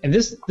 And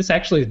this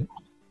actually,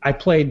 I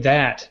played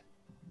that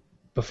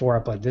before I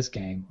played this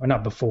game. Or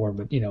not before,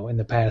 but in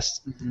the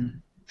past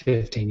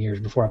 15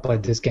 years before I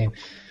played this game.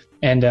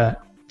 And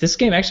this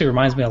game actually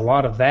reminds me a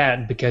lot of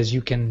that, because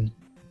you can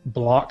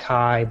block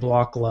high,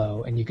 block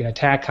low, and you can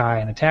attack high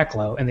and attack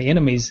low. And a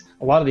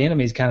lot of the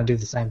enemies kind of do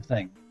the same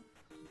thing.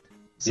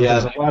 So yeah,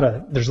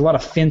 there's a lot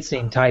of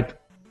fencing type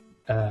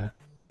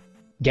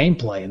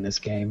gameplay in this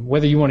game,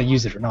 whether you want to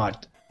use it or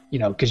not.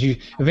 Because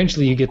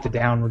eventually you get the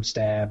downward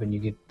stab, and you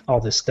get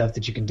all this stuff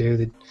that you can do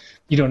that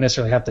you don't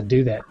necessarily have to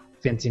do that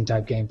fencing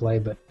type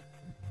gameplay. But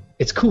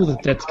it's cool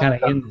that's kind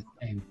of in this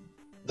game.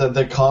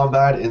 The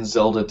combat in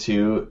Zelda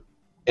 2,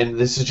 and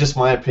this is just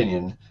my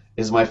opinion,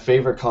 is my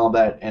favorite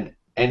combat in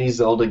any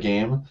Zelda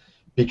game,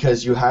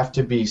 because you have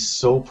to be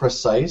so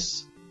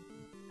precise.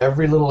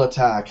 Every little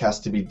attack has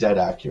to be dead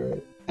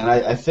accurate. And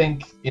I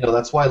think,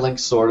 that's why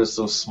Link's sword is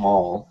so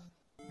small.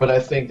 But I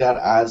think that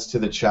adds to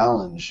the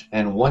challenge.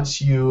 And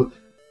once you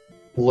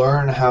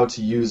learn how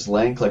to use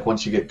Link, like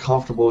once you get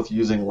comfortable with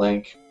using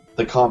Link,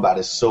 the combat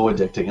is so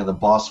addicting, and the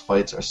boss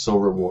fights are so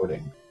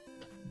rewarding.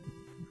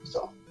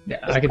 So yeah,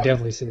 I could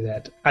definitely see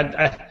that.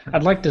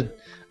 I'd like to.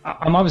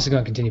 I'm obviously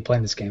going to continue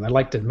playing this game. I'd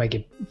like to make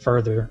it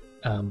further.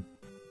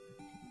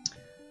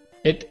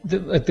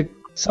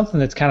 Something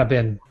that's kind of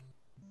been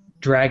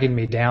dragging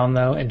me down,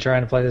 though, and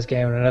trying to play this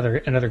game, and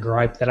another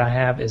gripe that I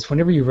have is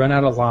whenever you run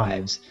out of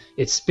lives,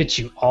 it spits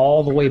you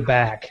all the way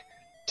back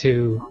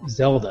to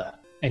Zelda,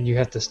 and you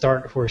have to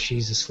start where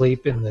she's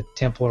asleep in the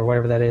temple or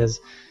whatever that is.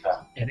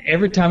 And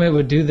every time it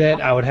would do that,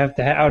 I would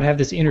have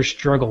this inner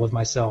struggle with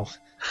myself.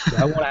 Do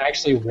I want to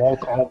actually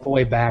walk all the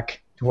way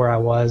back to where I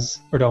was,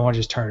 or do I want to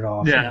just turn it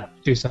off and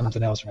do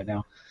something else right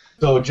now?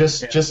 So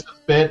just a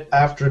bit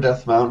after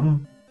Death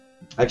Mountain,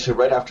 actually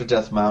right after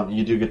Death Mountain,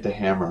 you do get the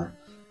hammer.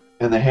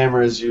 And the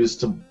hammer is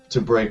used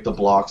to break the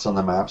blocks on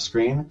the map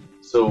screen.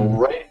 So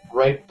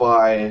right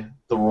by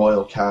the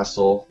Royal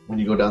Castle, when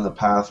you go down the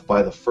path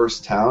by the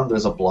first town,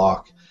 there's a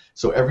block.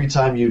 So every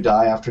time you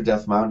die after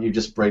Death Mountain, you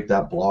just break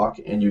that block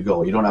and you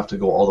go. You don't have to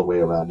go all the way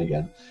around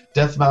again.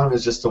 Death Mountain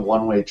is just a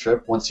one-way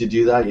trip. Once you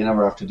do that, you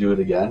never have to do it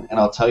again. And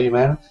I'll tell you,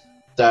 man,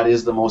 that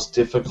is the most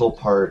difficult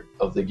part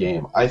of the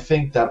game. I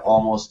think that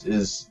almost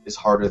is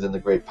harder than the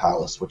Great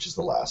Palace, which is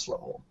the last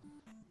level.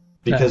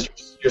 Because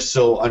you're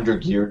so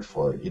undergeared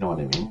for it, you know what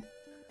I mean?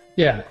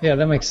 Yeah,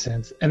 that makes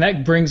sense. And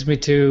that brings me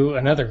to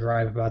another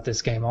gripe about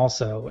this game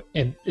also,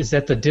 and is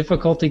that the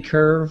difficulty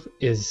curve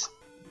is,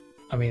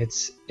 I mean,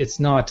 it's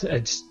not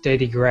a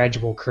steady,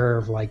 gradual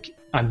curve like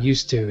I'm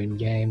used to in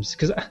games.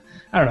 Because,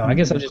 I don't know, I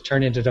guess I've just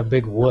turned into a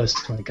big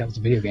wuss when it comes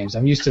to video games.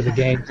 I'm used to the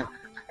game,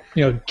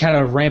 kind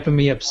of ramping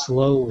me up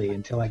slowly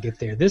until I get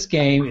there. This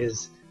game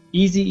is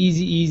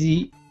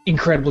easy,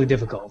 incredibly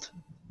difficult,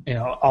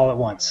 all at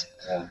once.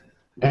 Yeah.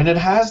 And it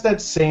has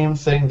that same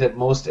thing that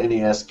most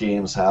NES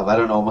games have. I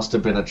don't know, it must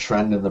have been a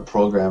trend in the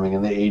programming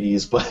in the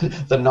 80s, but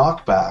the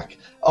knockback.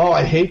 Oh,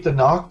 I hate the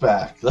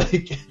knockback.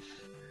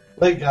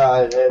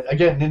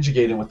 Again, Ninja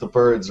Gaiden with the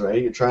birds,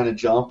 right? You're trying to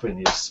jump and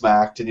you're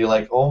smacked and you're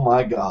like, oh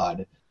my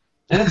god.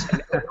 And it's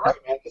right,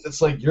 man, 'cause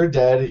it's like, you're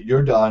dead,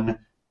 you're done,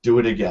 do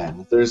it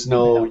again. There's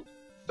no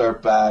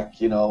start back,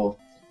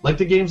 like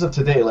the games of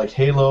today, like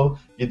Halo,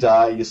 you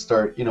die, you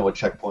start, a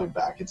checkpoint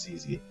back, it's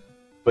easy.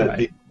 But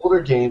the older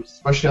games,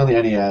 especially on the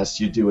NES,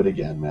 you do it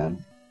again,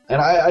 man. And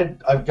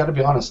I've got to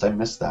be honest, I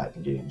miss that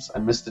in games. I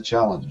miss the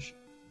challenge.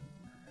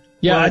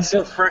 Yeah, well, it's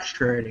so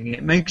frustrating.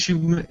 It makes you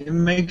want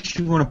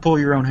to pull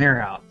your own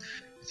hair out.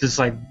 It's just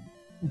like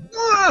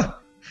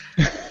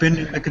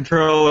bending the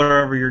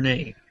controller over your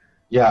knee.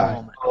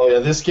 Yeah. Oh yeah.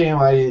 This game,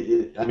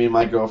 I mean,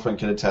 my girlfriend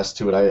can attest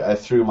to it. I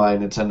threw my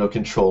Nintendo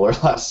controller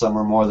last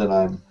summer more than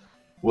I'm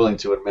willing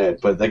to admit.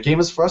 But that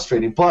game is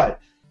frustrating. But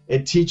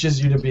it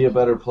teaches you to be a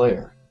better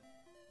player.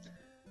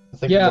 I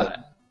think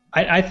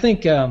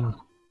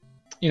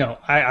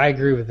I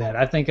agree with that.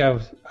 I think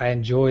I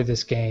enjoy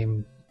this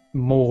game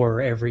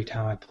more every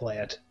time I play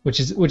it, which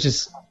is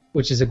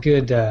a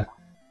good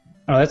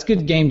that's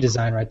good game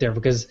design right there,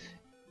 because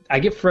I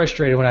get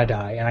frustrated when I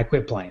die and I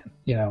quit playing,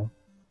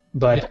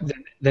 but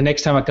the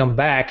next time I come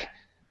back,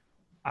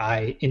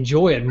 I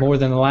enjoy it more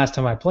than the last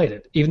time I played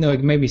it, even though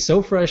it made me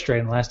so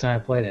frustrating the last time I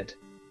played it.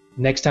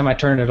 Next time I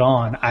turn it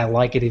on, I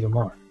like it even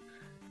more.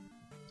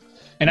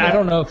 And I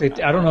don't know if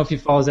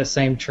it follows that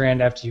same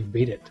trend after you've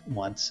beat it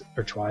once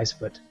or twice,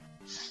 but.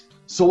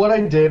 So what I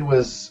did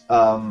was,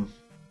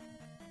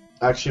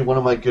 actually one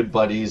of my good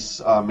buddies,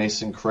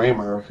 Mason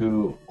Kramer,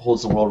 who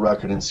holds the world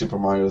record in Super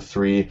Mario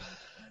 3,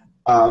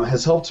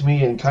 has helped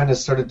me and kind of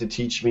started to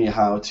teach me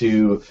how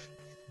to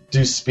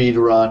do speed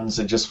runs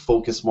and just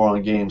focus more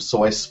on games.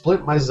 So I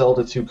split my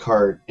Zelda 2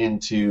 cart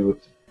into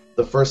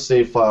the first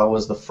save file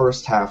was the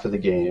first half of the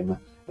game,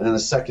 and then the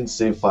second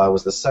save file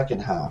was the second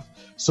half.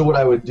 So what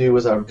I would do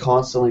is I would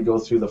constantly go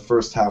through the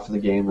first half of the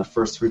game, the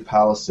first 3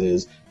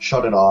 palaces,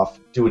 shut it off,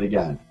 do it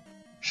again.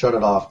 Shut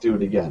it off, do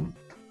it again.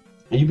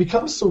 And you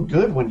become so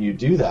good when you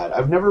do that.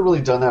 I've never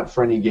really done that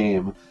for any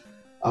game.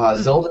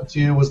 Zelda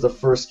 2 was the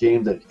first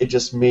game that it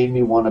just made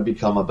me want to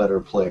become a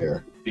better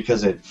player,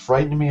 because it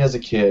frightened me as a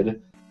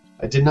kid.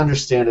 I didn't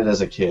understand it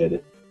as a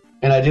kid.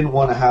 And I didn't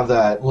want to have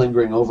that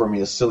lingering over me,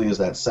 as silly as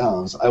that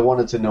sounds. I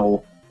wanted to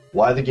know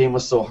why the game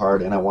was so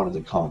hard, and I wanted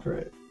to conquer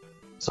it.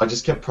 So I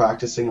just kept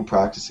practicing and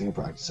practicing and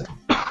practicing.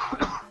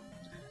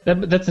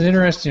 That's an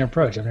interesting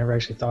approach. I've never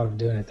actually thought of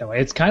doing it that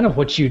way. It's kind of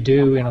what you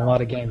do in a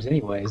lot of games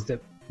anyways,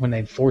 that when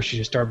they force you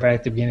to start back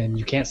at the beginning,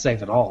 you can't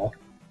save at all.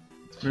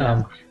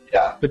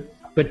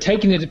 But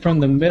taking it from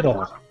the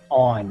middle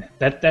on,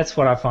 that's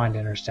what I find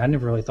interesting. I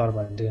never really thought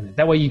about doing it.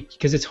 That way,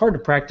 because it's hard to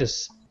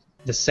practice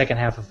the second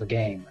half of a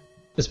game,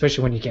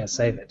 especially when you can't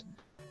save it.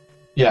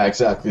 Yeah,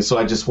 exactly. So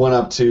I just went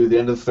up to the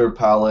end of the third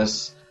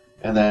palace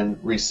and then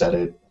reset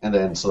it. And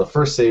then, so the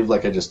first save,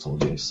 like I just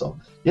told you. So,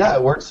 yeah,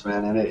 it works,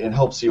 man. And it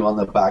helps you on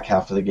the back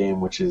half of the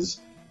game, which is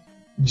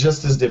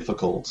just as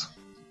difficult.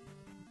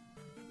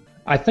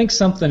 I think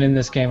something in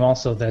this game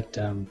also that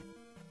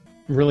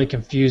really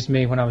confused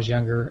me when I was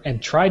younger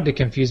and tried to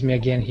confuse me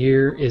again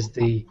here is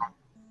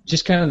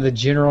just kind of the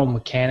general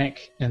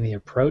mechanic and the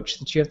approach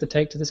that you have to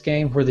take to this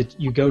game, where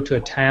you go to a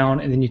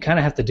town and then you kind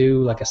of have to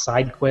do like a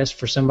side quest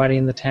for somebody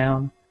in the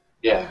town.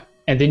 Yeah.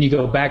 And then you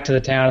go back to the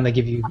town and they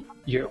give you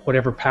your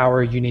whatever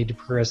power you need to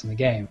progress in the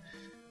game.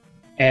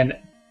 And,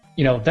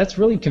 that's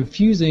really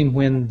confusing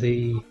when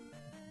the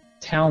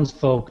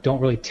townsfolk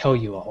don't really tell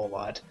you a whole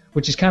lot,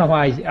 which is kind of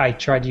why I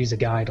tried to use a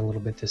guide a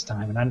little bit this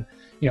time. And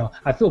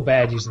I feel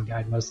bad using a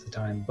guide most of the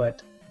time,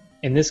 but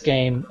in this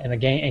game and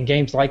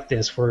games like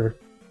this where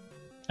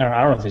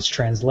I don't know if it's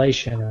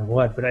translation or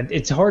what, but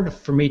it's hard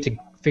for me to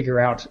figure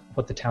out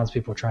what the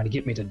townspeople are trying to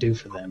get me to do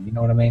for them. You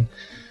know what I mean?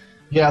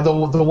 Yeah, the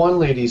one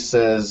lady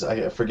says,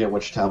 I forget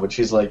which town, but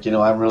she's like,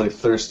 I'm really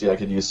thirsty, I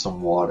could use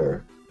some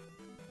water.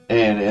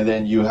 And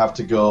then you have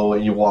to go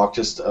and you walk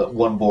just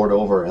one board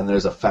over and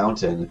there's a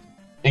fountain,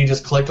 and you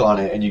just click on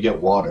it and you get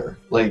water.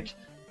 Like,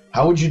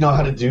 how would you know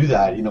how to do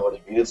that? You know what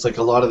I mean? It's like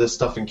a lot of this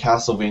stuff in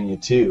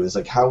Castlevania too. It's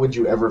like, how would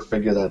you ever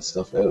figure that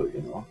stuff out,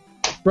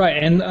 Right,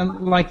 and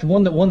like the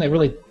one that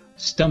really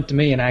stumped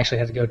me and I actually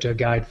had to go to a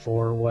guide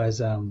for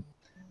was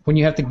when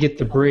you have to get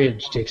the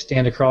bridge to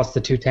extend across the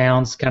 2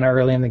 towns kind of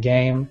early in the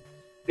game.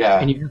 Yeah.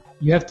 And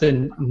you have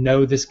to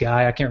know this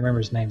guy. I can't remember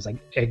his name. It's like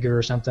Edgar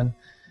or something.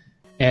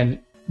 And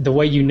the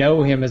way you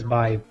know him is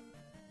by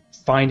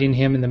finding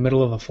him in the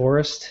middle of a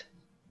forest,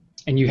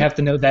 and you have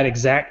to know that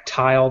exact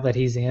tile that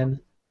he's in.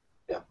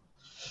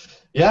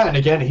 Yeah, and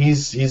again,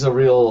 he's a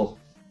real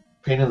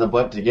pain in the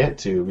butt to get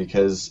to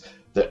because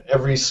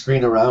every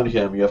screen around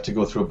him, you have to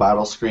go through a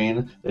battle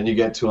screen, then you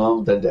get to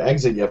him, then to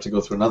exit, you have to go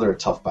through another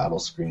tough battle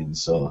screen.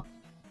 So,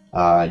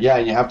 yeah,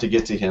 and you have to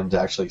get to him to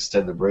actually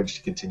extend the bridge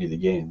to continue the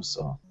game.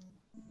 So,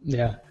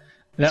 yeah.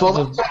 So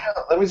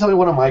let me tell you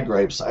one of my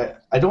gripes.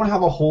 I don't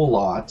have a whole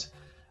lot.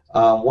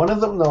 One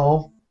of them,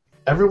 though,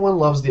 everyone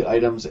loves the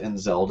items in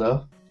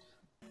Zelda,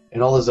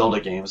 in all the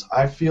Zelda games.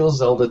 I feel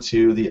Zelda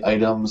 2, the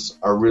items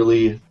are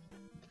really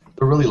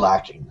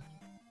lacking.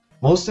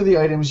 Most of the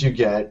items you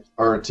get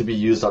are to be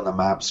used on the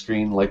map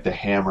screen, like the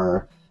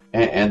hammer,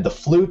 and the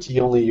flute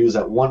you only use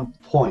at one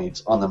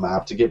point on the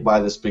map to get by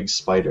this big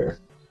spider.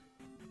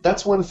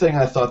 That's one thing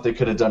I thought they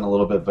could have done a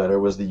little bit better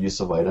was the use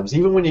of items.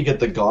 Even when you get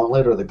the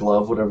gauntlet or the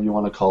glove, whatever you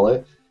want to call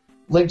it,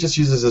 Link just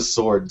uses his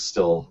sword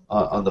still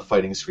on the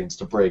fighting screens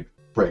to break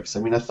bricks. I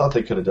mean, I thought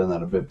they could have done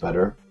that a bit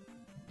better.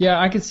 Yeah,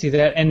 I could see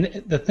that.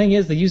 And the thing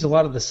is, they use a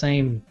lot of the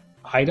same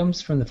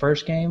items from the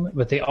first game,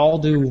 but they all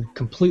do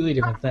completely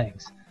different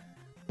things.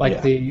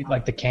 Like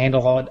the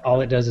candle,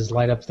 all it does is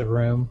light up the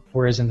room,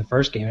 whereas in the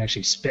first game it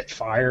actually spit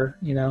fire,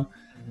 you know.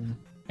 Mm-hmm.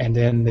 And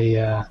then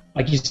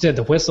like you said,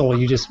 the whistle,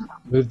 you just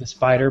move the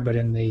spider, but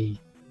in the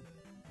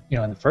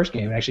first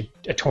game, actually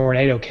a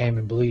tornado came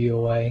and blew you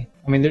away.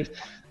 I mean,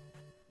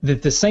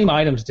 the same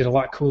items did a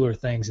lot cooler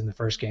things in the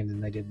first game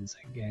than they did in the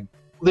second game.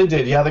 They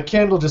did, yeah. The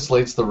candle just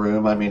lights the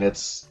room. I mean,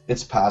 it's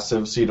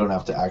passive, so you don't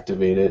have to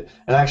activate it.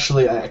 And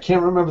actually, I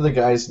can't remember the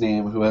guy's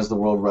name who has the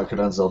world record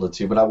on Zelda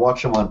 2, but I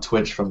watch him on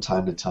Twitch from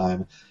time to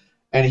time,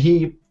 and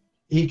he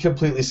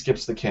completely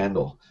skips the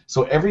candle.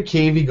 So every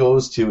cave he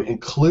goes to,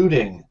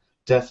 including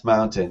Death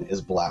Mountain,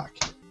 is black.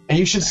 And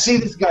you should see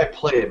this guy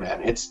play,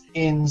 man. It's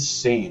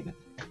insane.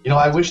 You know,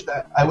 I wish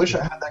I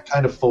had that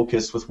kind of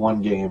focus with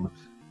one game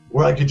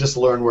where I could just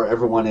learn where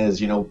everyone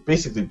is, you know,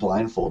 basically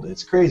blindfolded.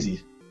 It's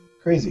crazy.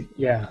 Crazy.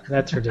 Yeah,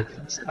 that's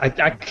ridiculous.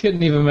 I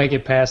couldn't even make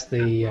it past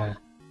the,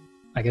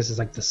 I guess it's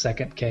like the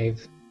second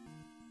cave.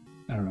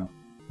 I don't know.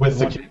 With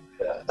the candle,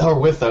 or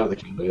without the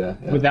candle, yeah.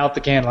 Without the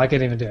candle, I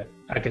couldn't even do it.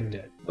 I couldn't do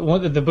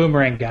it. The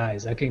boomerang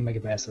guys, I couldn't make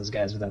it past those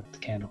guys without the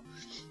candle.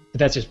 But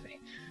that's just me.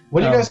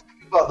 What do you guys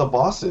think about the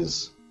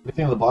bosses? What do you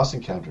think of the boss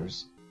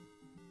encounters?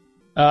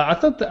 I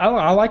thought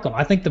I like them.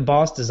 I think the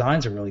boss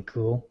designs are really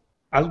cool.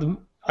 I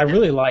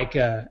really like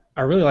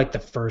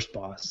the first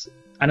boss.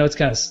 I know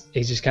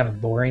he's just kind of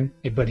boring,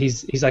 but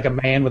he's like a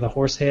man with a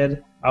horse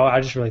head.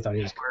 I just really thought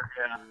he was cool.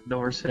 Yeah, the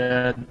horse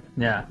head.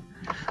 Yeah,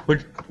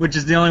 which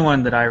is the only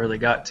one that I really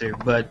got to.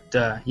 But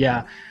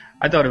yeah,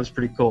 I thought it was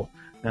pretty cool.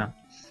 Yeah.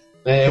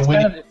 And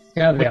it's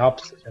kind of the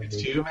opposite.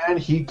 Too, man,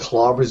 he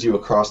clobbers you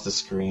across the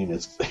screen.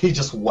 He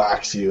just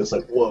whacks you. It's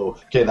like, whoa,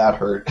 okay, that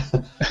hurt.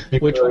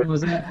 Which one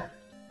was that?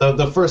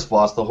 The first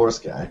boss, the horse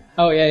guy.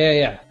 Oh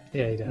yeah, he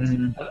does.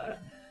 Mm-hmm.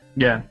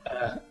 Yeah.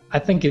 I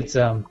think it's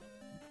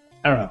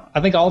I don't know. I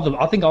think all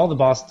the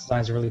boss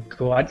designs are really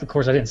cool. Of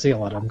course, I didn't see a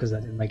lot of them because I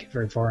didn't make it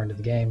very far into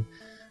the game.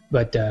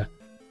 But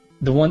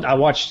the one I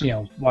watched,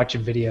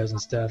 watching videos and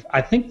stuff.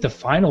 I think the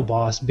final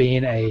boss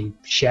being a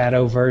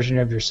shadow version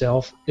of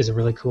yourself is a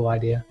really cool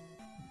idea.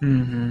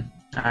 Mm-hmm.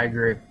 I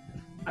agree.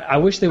 I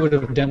wish they would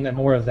have done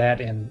more of that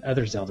in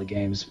other Zelda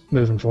games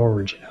moving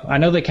forward. I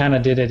know they kind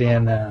of did it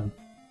in.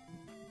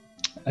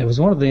 It was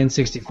one of the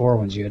N64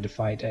 ones. You had to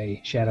fight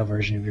a shadow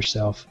version of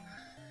yourself.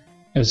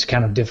 It was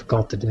kind of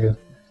difficult to do.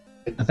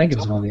 I think it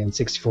was one of the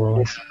N64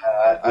 ones.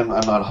 I'm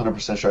not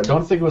 100% sure. I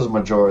don't think it was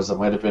Majora's. It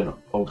might have been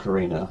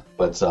Ocarina.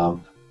 But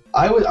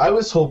I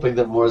was hoping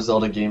that more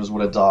Zelda games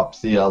would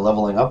adopt the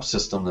leveling up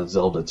system that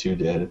Zelda 2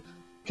 did.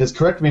 Because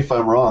correct me if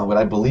I'm wrong, but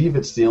I believe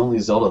it's the only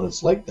Zelda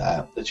that's like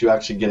that you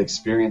actually get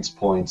experience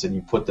points and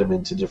you put them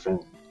into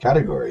different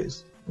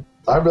categories.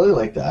 I really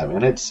like that,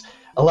 man. It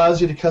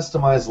allows you to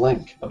customize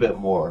Link a bit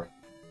more.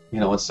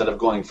 Instead of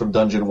going from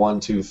Dungeon 1,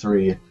 2,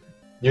 3,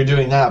 you're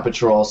doing that,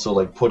 but you're also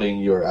like putting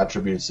your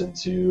attributes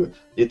into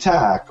the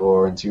attack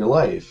or into your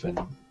life, and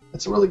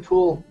it's a really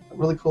cool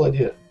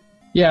idea.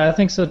 Yeah, I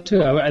think so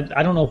too.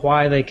 I don't know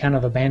why they kind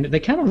of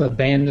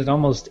abandoned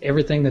almost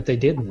everything that they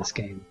did in this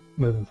game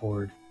moving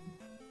forward.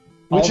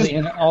 All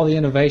the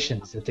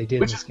innovations that they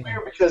did in this game.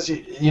 Weird because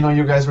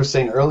you guys were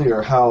saying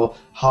earlier how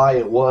high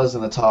it was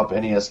in the top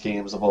NES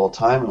games of all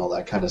time and all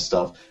that kind of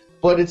stuff,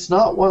 but it's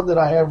not one that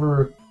I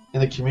ever. In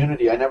the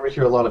community, I never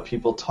hear a lot of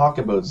people talk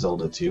about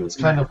Zelda 2. It's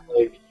kind of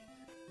like,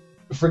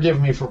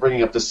 forgive me for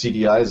bringing up the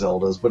CDI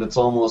Zeldas, but it's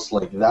almost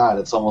like that.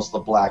 It's almost the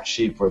black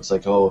sheep where it's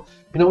like, oh,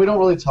 we don't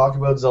really talk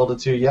about Zelda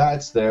 2. Yeah,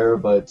 it's there,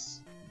 but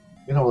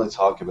we don't really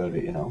talk about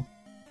it,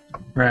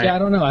 Right. Yeah, I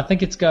don't know. I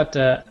think it's got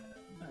a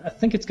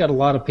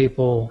lot of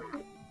people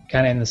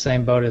kind of in the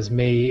same boat as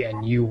me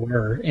and you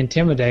were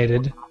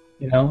intimidated.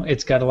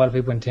 It's got a lot of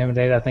people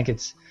intimidated. I think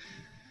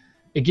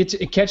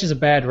it catches a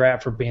bad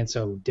rap for being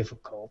so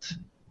difficult.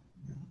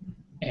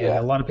 And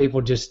a lot of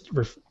people just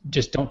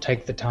don't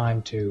take the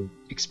time to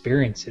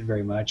experience it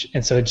very much,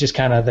 and so they just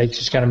kind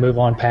of move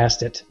on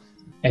past it,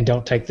 and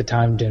don't take the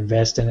time to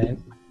invest in it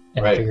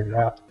and figure it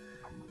out.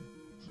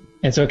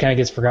 And so it kind of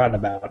gets forgotten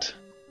about.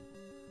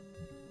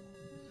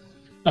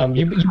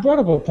 You brought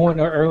up a point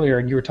earlier,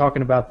 and you were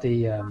talking about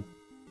the,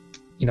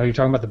 you're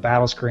talking about the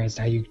battle screens,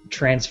 and how you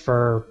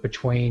transfer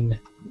between,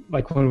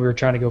 like when we were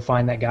trying to go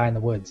find that guy in the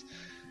woods,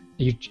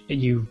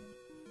 you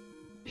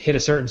hit a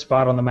certain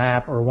spot on the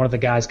map, or one of the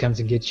guys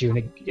comes and gets you,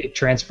 and it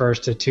transfers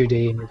to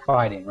 2D, and you're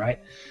fighting, right?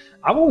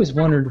 I've always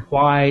wondered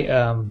why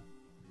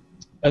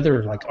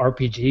other like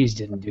RPGs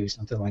didn't do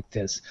something like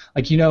this.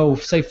 Like,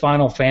 say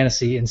Final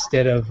Fantasy,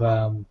 instead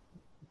of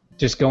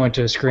just going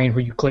to a screen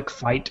where you click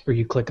fight or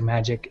you click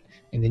magic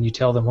and then you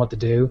tell them what to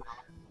do.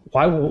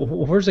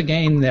 Where's a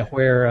game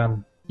where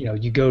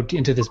you go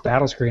into this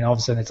battle screen, all of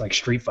a sudden it's like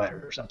Street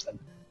Fighter or something?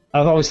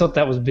 I've always thought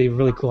that would be a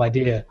really cool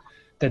idea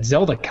that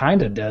Zelda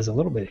kind of does a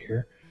little bit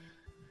here.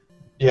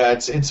 Yeah,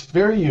 it's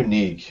very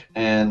unique,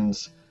 and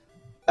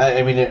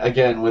I mean,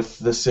 again, with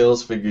the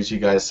sales figures you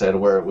guys said,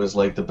 where it was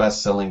like the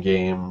best-selling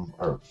game,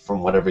 or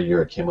from whatever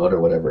year it came out or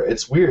whatever,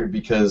 it's weird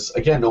because,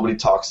 again, nobody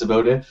talks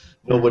about it,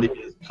 nobody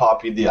has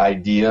copied the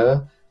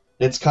idea,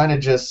 it's kind of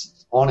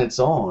just on its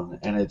own,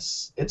 and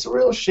it's a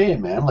real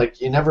shame, man. Like,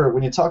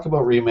 when you talk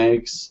about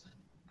remakes,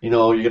 you're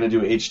going to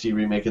do HD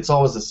remake, it's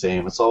always the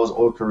same. It's always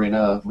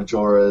Ocarina,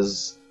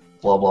 Majora's,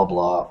 blah, blah,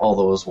 blah, all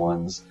those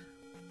ones.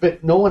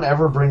 But no one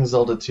ever brings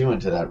Zelda 2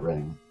 into that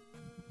ring.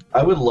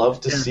 I would love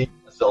to see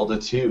a Zelda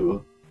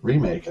 2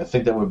 remake. I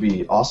think that would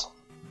be awesome.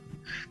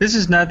 This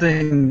is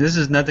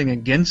nothing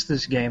against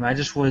this game. I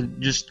just going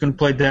to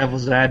play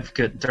devil's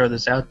advocate and throw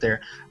this out there.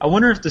 I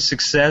wonder if the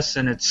success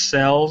in its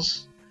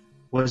sales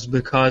was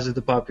because of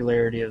the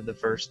popularity of the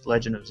first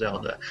Legend of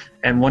Zelda,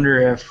 and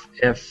wonder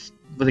if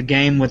the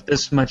game with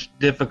this much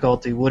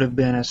difficulty would have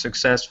been as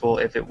successful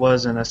if it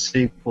wasn't a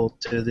sequel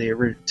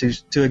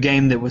to a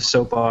game that was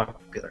so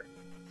popular.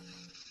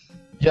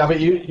 Yeah,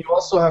 but you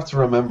also have to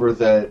remember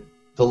that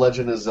The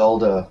Legend of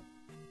Zelda,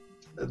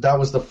 that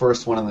was the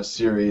first one in the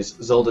series.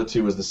 Zelda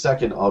 2 was the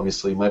second,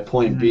 obviously. My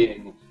point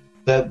being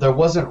that there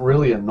wasn't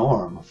really a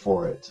norm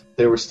for it.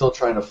 They were still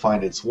trying to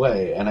find its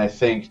way, and I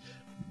think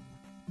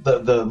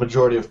the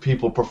majority of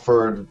people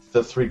preferred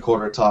the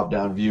three-quarter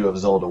top-down view of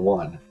Zelda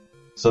 1.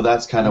 So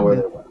that's kind of where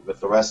they went with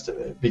the rest of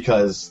it,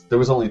 because there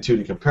was only 2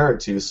 to compare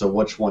it to, so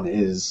which one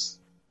is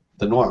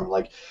the norm?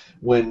 Like,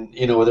 when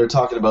they're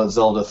talking about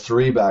Zelda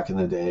 3 back in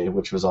the day,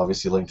 which was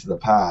obviously Link to the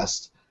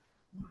Past,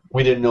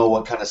 we didn't know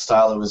what kind of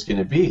style it was going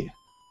to be.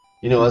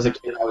 As a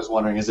kid, I was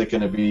wondering, is it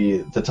going to be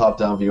the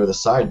top-down view or the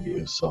side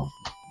view? So,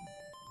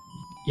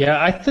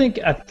 yeah, I think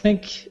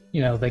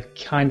they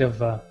kind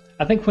of.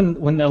 I think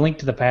when the Link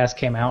to the Past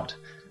came out,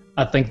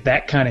 I think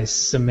that kind of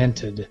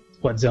cemented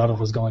what Zelda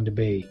was going to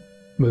be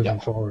moving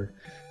forward.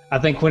 I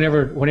think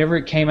whenever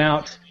it came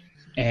out,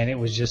 and it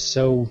was just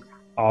so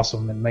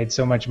awesome and made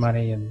so much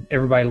money and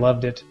everybody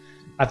loved it,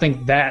 I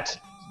think that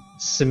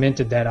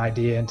cemented that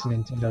idea into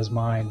Nintendo's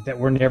mind that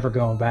we're never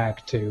going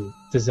back to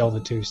the Zelda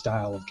 2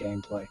 style of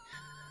gameplay,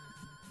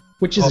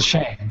 which is a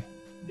shame.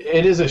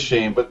 It is a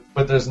shame,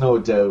 but there's no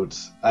doubt.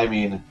 I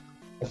mean,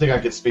 I think I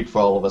could speak for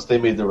all of us. They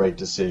made the right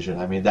decision.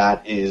 I mean,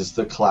 that is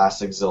the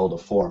classic Zelda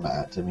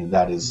format. I mean,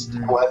 that is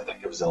how I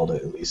think of Zelda,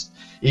 at least.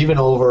 Even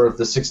over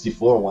the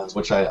 64 ones,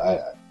 which I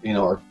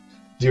are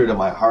dear to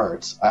my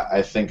heart.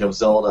 I think of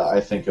Zelda. I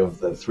think of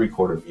the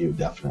three-quarter view,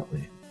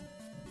 definitely.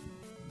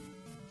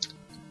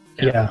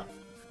 Yeah.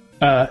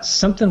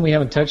 Something we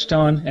haven't touched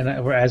on, and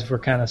as we're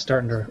kind of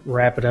starting to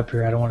wrap it up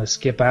here, I don't want to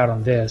skip out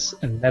on this,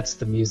 and that's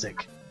the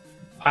music.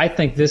 I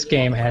think this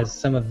game has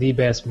some of the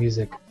best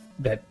music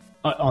that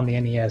on the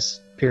NES,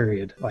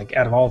 period. Like,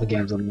 out of all the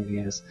games on the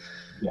NES.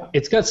 Yeah.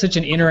 It's got such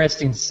an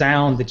interesting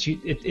sound that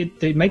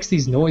it makes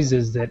these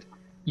noises that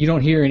you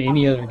don't hear in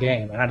any other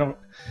game. And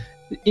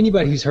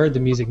anybody who's heard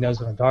the music knows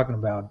what I'm talking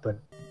about, but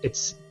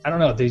I don't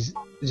know, there's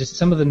just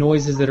some of the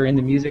noises that are in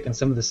the music and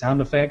some of the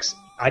sound effects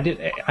I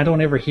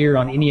don't ever hear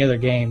on any other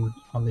game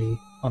on the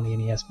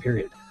NES,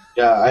 period.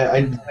 Yeah,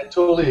 I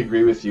totally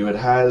agree with you. It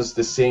has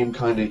the same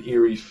kind of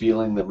eerie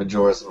feeling that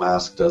Majora's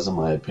Mask does, in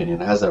my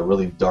opinion. It has that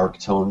really dark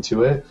tone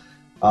to it.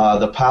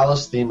 The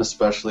Palace theme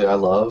especially I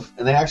love,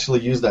 and they actually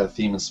use that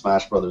theme in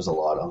Smash Brothers a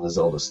lot on the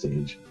Zelda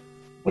stage,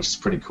 which is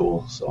pretty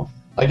cool. So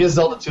I guess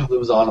Zelda 2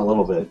 lives on a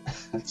little bit.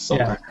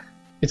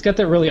 It's got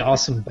that really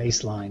awesome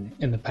bass line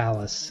in the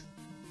Palace.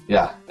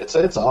 Yeah, it's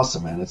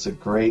awesome, man. It's a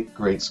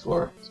great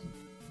score.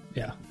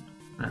 Yeah.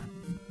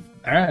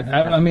 All right.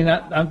 I mean,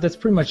 that's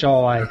pretty much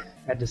all I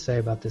had to say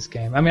about this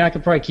game. I mean, I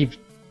could probably keep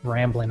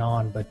rambling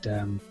on, but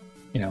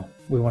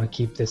we want to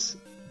keep this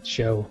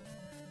show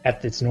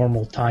at its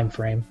normal time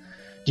frame.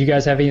 Do you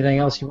guys have anything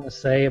else you want to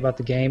say about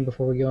the game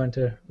before we go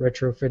into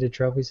retrofitted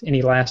trophies?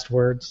 Any last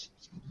words?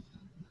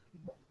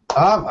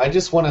 I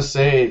just want to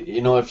say,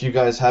 if you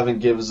guys haven't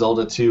given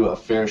Zelda 2 a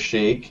fair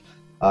shake,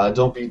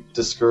 don't be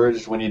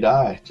discouraged when you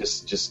die.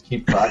 Just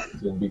keep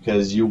practicing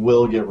because you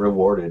will get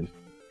rewarded.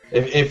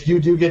 If you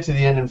do get to the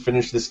end and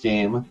finish this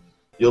game,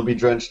 you'll be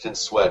drenched in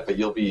sweat, but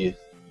you'll be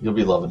You'll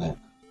be loving it.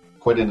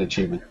 Quite an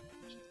achievement.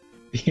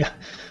 Yeah.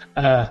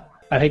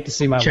 I'd hate to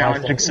see my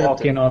Challenge wife accepted.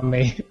 walk in on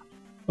me,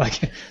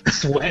 like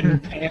sweating,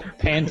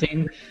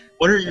 panting.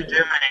 What are you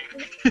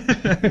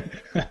doing?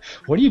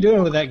 What are you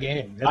doing with that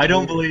game? That's I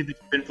don't weird. believe that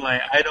you've been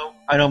playing.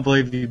 I don't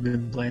believe you've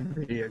been playing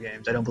video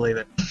games. I don't believe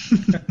it.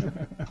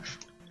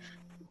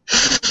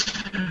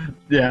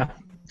 Yeah.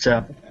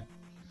 So.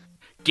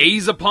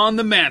 Gaze upon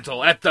the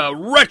mantle at the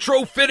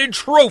retrofitted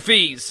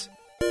trophies.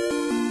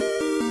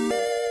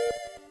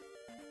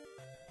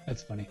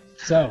 That's funny.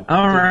 So,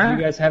 All did right.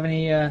 you guys have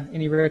any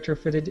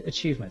retrofitted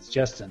achievements?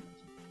 Justin,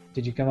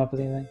 did you come up with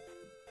anything?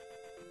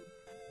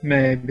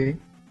 Maybe.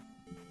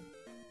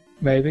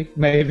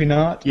 Maybe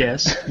not.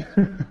 Yes.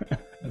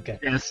 Okay.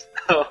 Yes.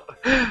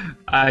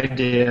 I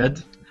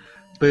did.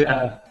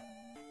 But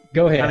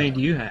Go ahead. how many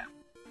do you have?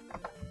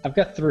 I've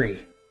got 3.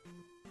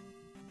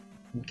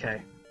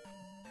 Okay.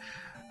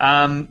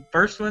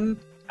 First one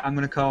I'm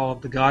going to call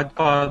the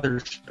Godfather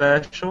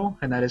Special,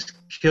 and that is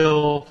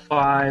kill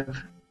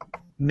 5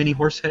 mini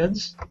horse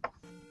heads.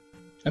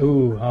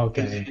 Ooh,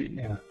 okay.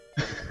 Yeah.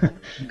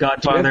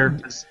 Godfather,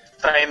 this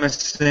famous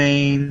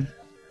scene,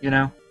 you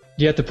know.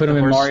 Do you have to put them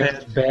in Horse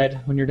Mario's head.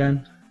 bed when you're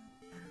done?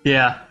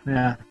 Yeah.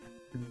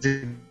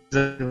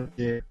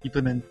 You put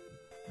him in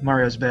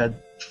Mario's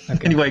bed, Okay.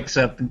 and he wakes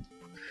up. And,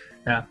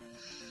 yeah.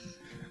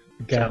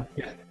 Okay. So-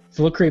 Yeah. It's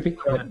a little creepy,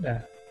 but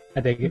I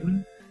dig it.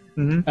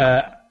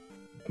 Mm-hmm.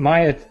 My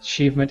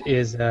achievement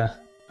is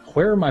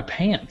where are my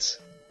pants?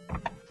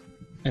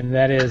 And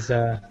that is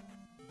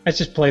let's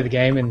just play the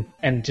game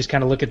and just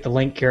kind of look at the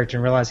Link character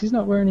and realize he's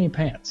not wearing any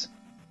pants.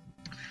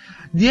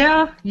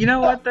 Yeah, you know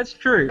what? That's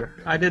true.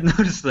 I did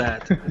notice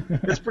that.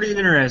 It's pretty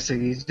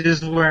interesting. He's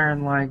just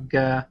wearing like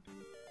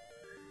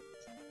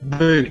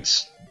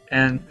boots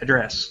and a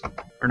dress,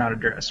 or not a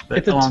dress, but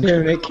It's a long.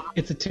 tunic.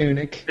 It's a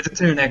tunic. It's a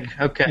tunic.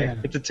 Okay, Yeah.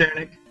 it's a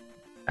tunic.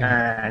 All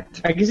right.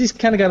 I guess he's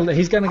kind of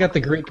got the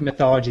Greek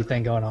mythology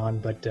thing going on,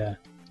 but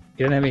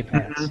he doesn't have any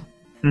pants.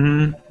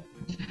 Mm-hmm.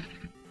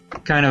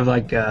 Kind of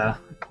like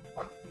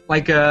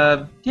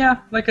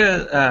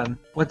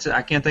what's it?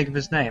 I can't think of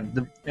his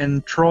name.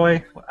 In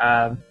Troy,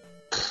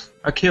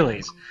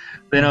 Achilles.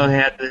 They know he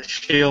had the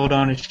shield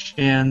on his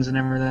shins and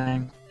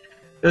everything.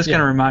 This Yeah.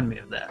 kind of remind me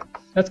of that.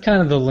 That's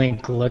kind of the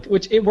Link look,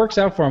 which it works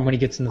out for him when he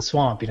gets in the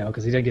swamp,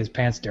 because he doesn't get his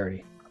pants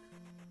dirty.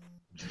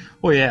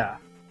 Well, yeah.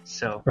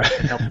 So Right.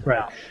 it helps him Right.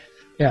 out.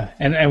 Yeah,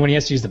 and when he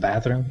has to use the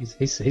bathroom,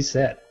 he's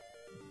set.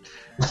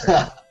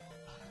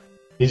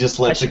 He just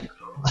lets it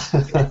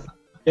go.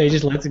 Yeah, he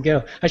just lets it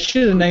go. I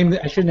should have named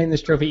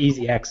this trophy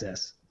Easy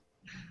Access.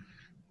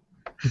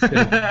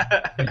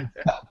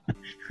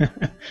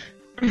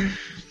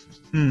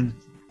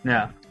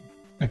 Yeah.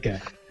 Okay.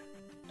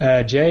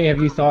 Jay,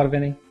 have you thought of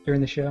any during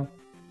the show?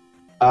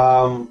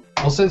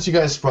 Well, since you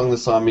guys sprung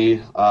this on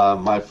me,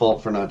 my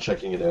fault for not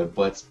checking it out.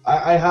 But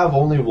I have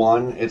only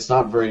one. It's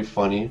not very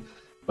funny,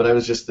 but I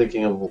was just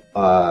thinking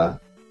of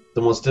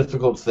the most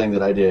difficult thing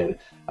that I did.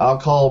 I'll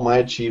call my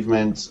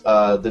achievement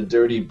the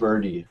Dirty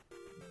Birdie.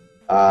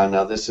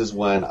 Now, this is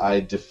when I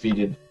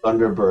defeated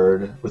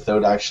Thunderbird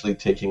without actually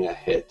taking a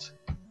hit.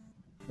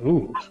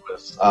 Ooh.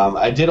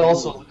 I did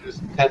also lose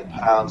 10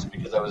 pounds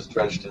because I was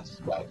drenched in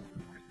sweat.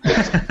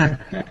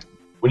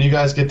 When you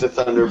guys get to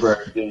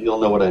Thunderbird, you'll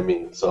know what I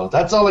mean. So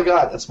that's all I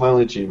got. That's my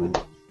only achievement.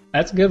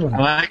 That's a good one. I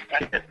like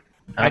it.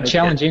 I'd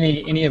challenge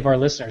any of our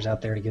listeners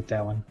out there to get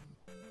that one.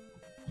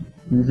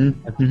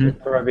 Mm-hmm.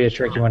 That'd probably be a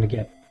tricky one to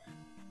get.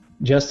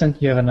 Justin,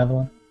 you have another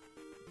one?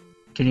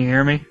 Can you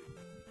hear me?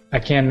 I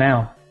can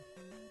now.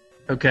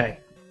 Okay.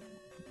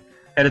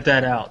 Edit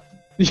that out.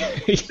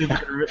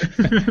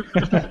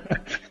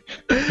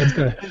 It's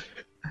good.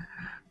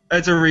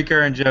 That's a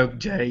recurring joke,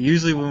 Jay.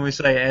 Usually when we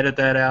say edit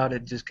that out,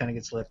 it just kind of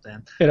gets left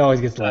in. It always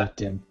gets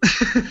left in.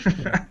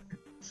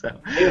 So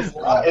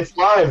It's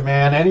live,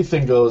 man.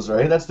 Anything goes,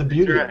 right? That's the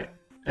beauty. that's right.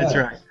 That's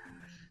right.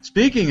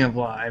 Speaking of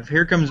live,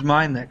 here comes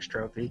my next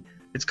trophy.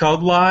 It's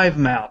called Live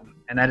Mountain,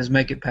 and that is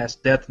Make It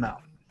Past Death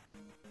Mountain.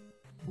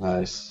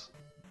 Nice.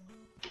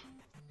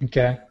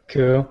 Okay,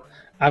 cool.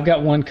 I've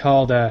got one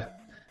called.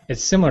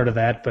 It's similar to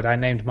that, but I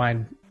named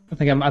mine. I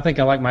think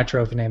I like my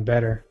trophy name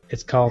better.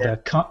 It's called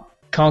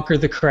Conquer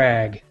the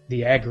Crag,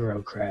 the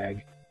Aggro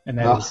Crag, and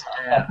that is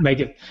make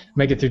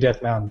it through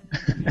Death Mountain.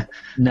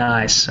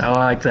 Nice. I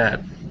like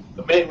that.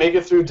 Make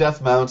it through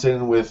Death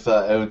Mountain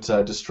without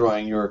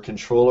destroying your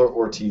controller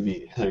or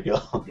TV. There you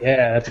go.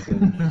 Yeah, that's a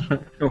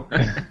good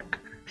one.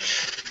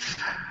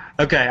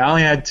 Okay, I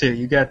only had two.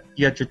 You got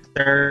your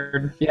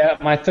third. Yeah,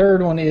 my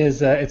third one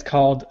is it's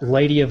called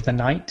Lady of the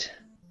Night,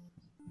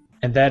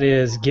 and that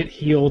is get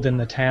healed in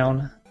the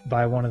town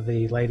by one of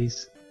the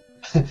ladies.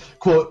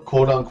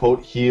 quote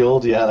unquote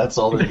healed. Yeah, that's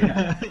all they're doing.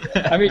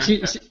 I mean,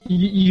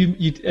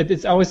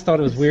 it's always thought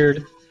it was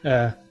weird.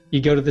 You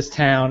go to this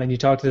town and you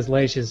talk to this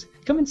lady. She says,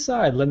 "Come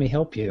inside, let me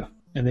help you,"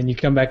 and then you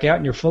come back out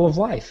and you're full of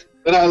life.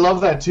 And I love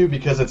that too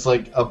because it's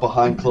like a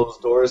behind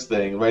closed doors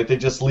thing, right? They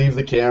just leave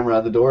the camera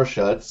and the door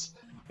shuts,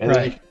 and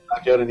then you come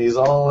back out and he's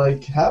all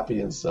like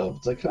happy and stuff.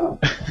 It's like, oh,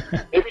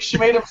 maybe she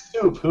made him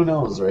soup. Who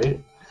knows,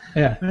 right?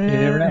 Yeah, you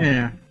never know.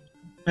 Yeah.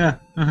 Yeah.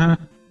 Uh-huh.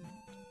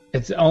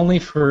 It's only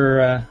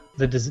for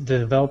the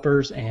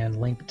developers and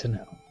Link to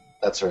Know.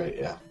 That's right.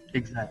 Yeah.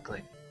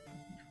 Exactly.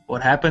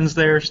 What happens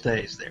there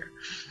stays there.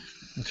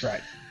 That's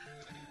right.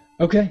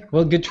 Okay,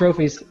 well, good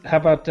trophies. How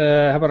about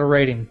a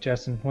rating,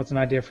 Justin? What's an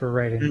idea for a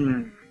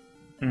rating?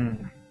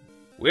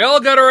 We all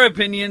got our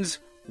opinions.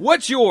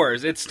 What's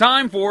yours? It's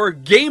time for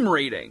game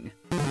rating.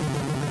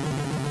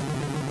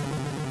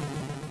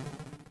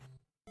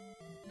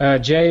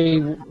 Jay,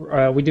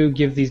 we do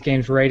give these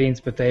games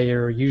ratings, but they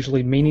are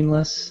usually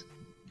meaningless.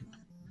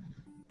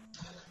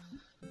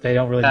 They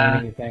don't really mean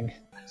anything.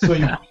 So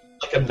you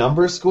like a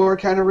number score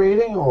kind of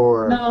rating,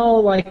 or No,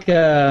 like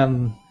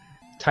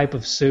type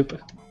of soup.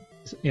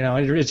 You know,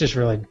 it's just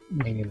really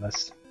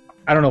meaningless.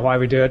 I don't know why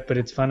we do it, but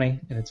it's funny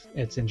and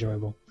it's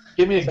enjoyable.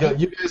 give me a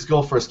you guys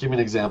go first. Give me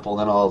an example,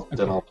 then I'll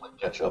play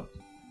catch up.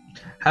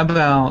 How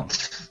about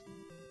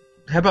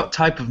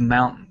type of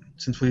mountain?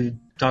 Since we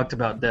talked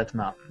about Death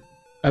Mountain.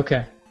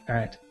 Okay, all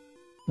right.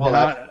 Well,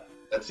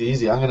 that's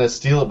easy. I'm gonna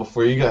steal it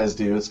before you guys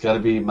do. It's got to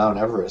be Mount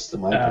Everest,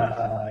 in my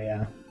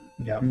opinion.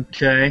 Yeah.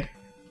 Okay.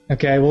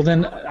 Okay, well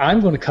then I'm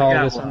going to call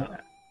Yeah, this well. one.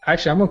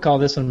 Actually, I'm going to call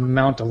this one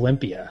Mount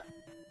Olympia,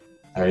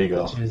 There you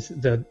go. which is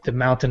the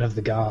mountain of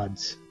the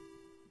gods.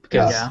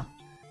 Because Yeah.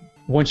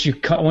 once you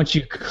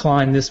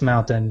climb this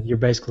mountain, you're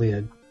basically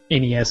a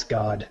NES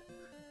god.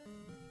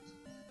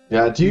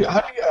 Yeah.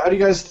 How do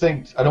you guys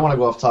think? I don't want to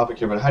go off topic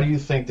here, but how do you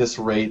think this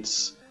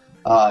rates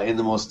in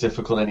the most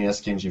difficult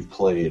NES games you've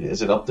played?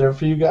 Is it up there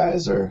for you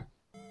guys, or?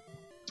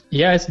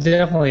 Yeah, it's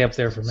definitely up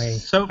there for me.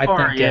 So I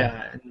far, think,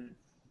 yeah.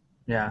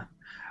 Yeah.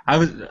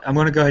 I'm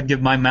going to go ahead and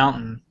give my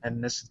mountain,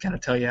 and this is kind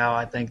of tell you how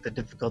I think the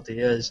difficulty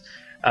is.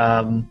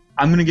 I'm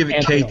going to give it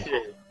Anthill.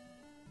 K2.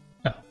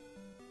 Oh.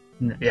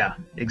 Yeah,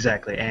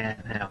 exactly. And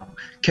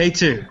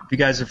K2. If you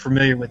guys are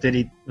familiar with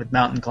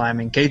mountain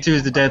climbing, K2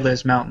 is the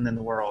deadliest mountain in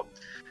the world.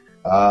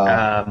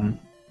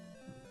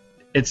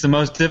 It's the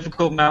most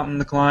difficult mountain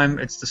to climb.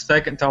 It's the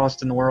second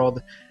tallest in the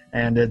world,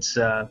 and it's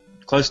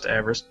close to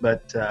Everest,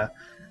 but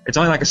it's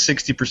only like a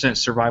 60%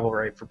 survival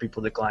rate for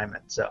people to climb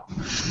it. So.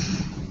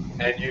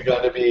 And you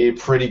got to be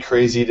pretty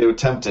crazy to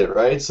attempt it,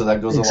 right? So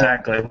that goes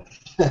Exactly.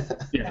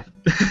 Yeah.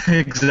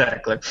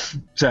 Exactly.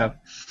 So.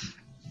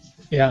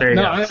 Yeah. There you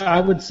No, go. I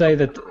would say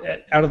that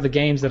out of the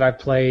games that I've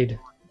played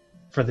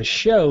for the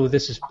show,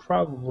 this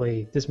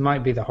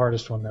might be the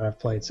hardest one that I've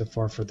played so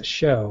far for the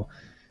show.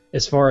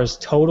 As far as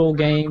total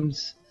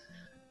games,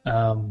 I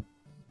don't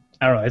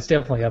know. It's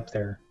definitely up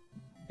there.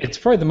 It's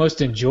probably the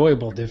most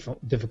enjoyable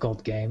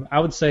difficult game.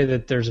 I would say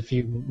that there's a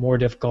few more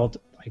difficult,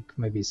 like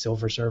maybe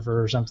Silver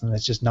Surfer or something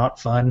that's just not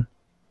fun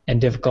and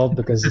difficult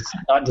because it's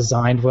not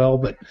designed well.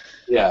 But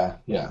Yeah.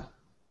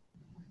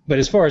 But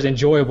as far as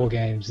enjoyable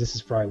games, this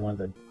is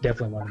probably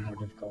definitely one of the more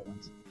difficult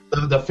ones.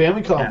 The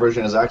Famicom Yeah.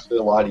 version is actually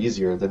a lot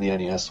easier than the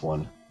NES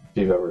one.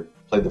 If you've ever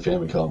played the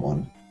Famicom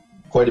one,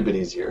 quite a bit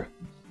easier.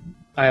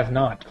 I have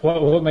not.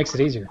 What makes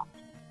it easier?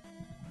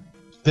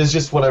 This is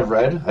just what I've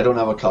read. I don't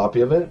have a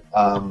copy of it.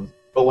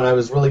 But when I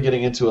was really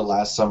getting into it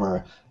last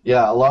summer,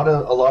 yeah, a lot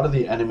of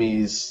the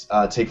enemies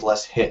take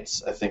less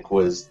hits, I think,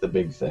 was the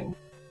big thing.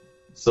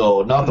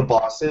 So not the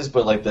bosses,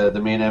 but like the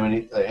main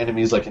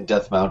enemies, like in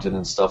Death Mountain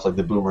and stuff, like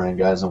the boomerang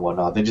guys and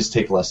whatnot. They just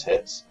take less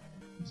hits.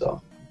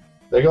 So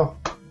there you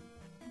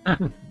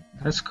go.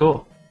 That's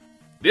cool.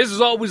 This is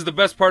always the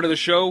best part of the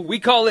show. We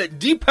call it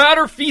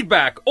D-Patter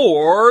Feedback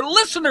or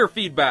Listener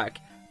Feedback.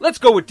 Let's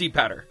go with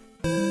D-Patter.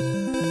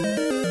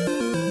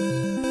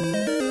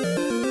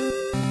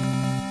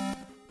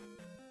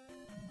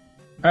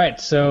 All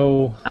right,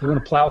 so you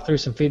want to plow through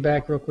some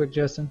feedback real quick,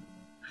 Justin?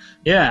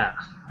 Yeah.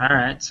 All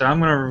right. So I'm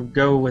going to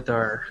go with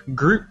our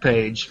group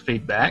page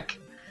feedback.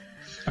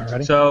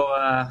 Alrighty.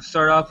 So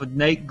start off with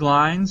Nate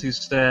Glines, who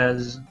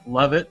says,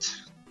 love it.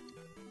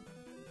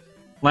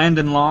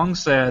 Landon Long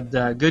said,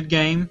 good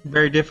game,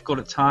 very difficult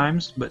at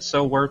times, but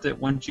so worth it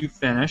once you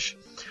finish.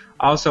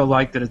 I also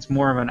like that it's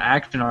more of an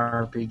action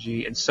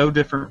RPG and so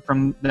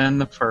different than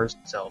the first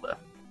Zelda.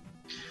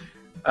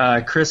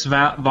 Chris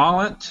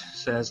Valent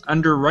says,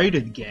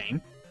 underrated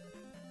game.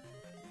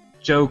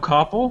 Joe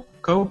Koppel?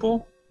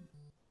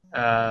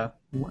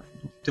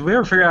 Did we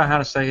ever figure out how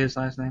to say his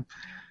last name?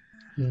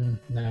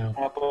 No.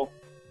 Koppel.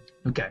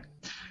 Okay.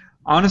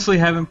 Honestly,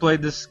 haven't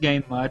played this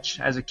game much.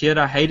 As a kid,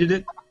 I hated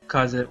it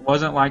because it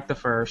wasn't like the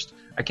first.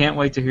 I can't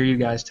wait to hear you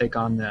guys take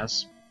on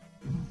this.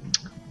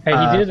 Hey,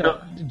 he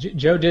did.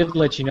 Joe did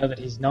let you know that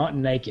he's not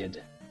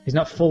naked. He's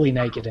not fully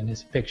naked in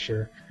his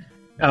picture.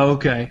 Oh,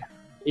 okay.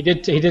 He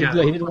did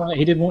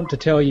want to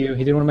tell you.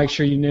 He did want to make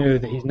sure you knew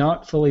that he's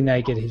not fully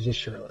naked. He's just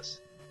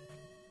shirtless.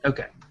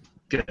 Okay.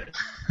 Good.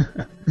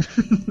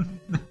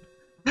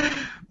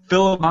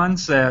 Philip Hahn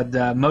said,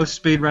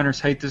 most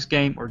speedrunners hate this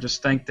game or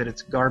just think that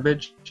it's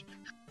garbage.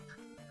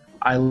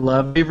 I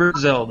love favorite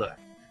Zelda.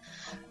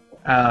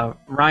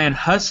 Ryan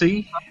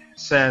Hussey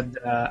said,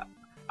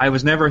 I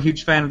was never a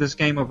huge fan of this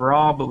game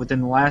overall, but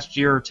within the last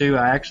year or two,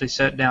 I actually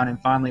sat down and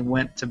finally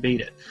went to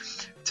beat it.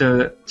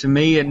 To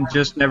me, it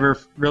just never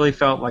really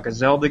felt like a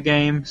Zelda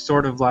game,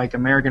 sort of like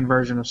American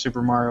version of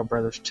Super Mario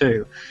Bros.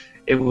 2.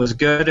 It was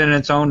good in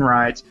its own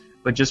right,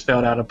 but just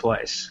felt out of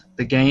place.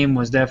 The game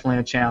was definitely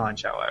a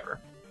challenge, however.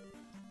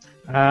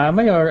 I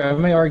may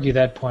argue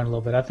that point a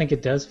little bit. I think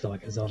it does feel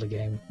like a Zelda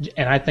game,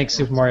 and I think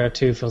Super Mario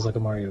 2 feels like a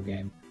Mario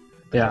game.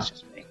 But Yeah. that's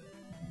just me.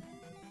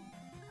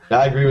 Yeah,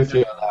 I agree with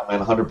you on that,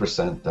 man.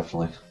 100%,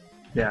 definitely.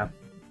 Yeah.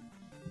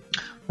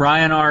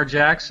 Ryan R.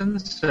 Jackson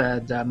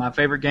said, my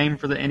favorite game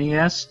for the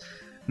NES.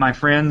 My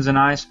friends and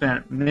I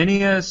spent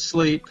many a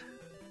sleep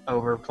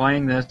over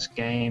playing this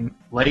game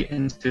late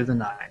into the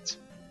night.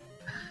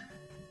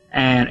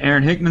 And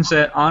Aaron Hickman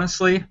said,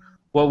 honestly,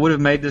 what would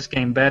have made this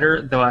game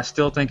better, though I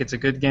still think it's a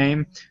good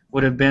game,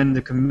 would have been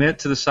to commit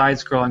to the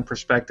side-scrolling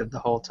perspective the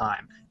whole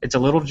time. It's a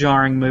little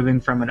jarring moving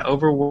from an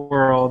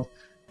overworld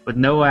with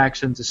no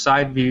action to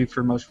side view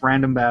for most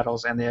random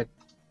battles and the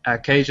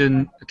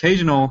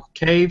occasional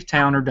cave,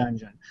 town, or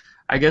dungeon.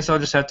 I guess I'll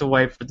just have to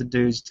wait for the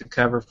dudes to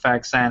cover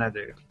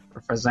Faxanadu.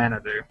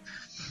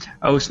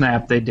 Oh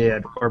snap, they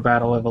did, or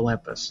Battle of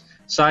Olympus.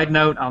 Side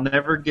note, I'll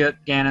never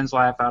get Ganon's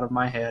laugh out of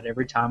my head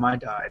every time I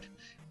died.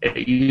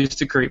 It used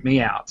to creep me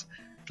out.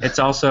 It's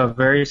also a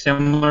very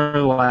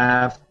similar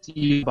laugh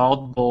to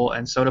Bald Bull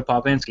and Soda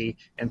Popinski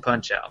in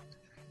Punch-Out.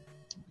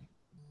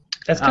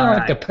 That's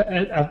kind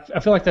of I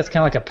feel like that's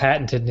kind of like a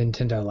patented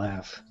Nintendo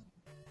laugh.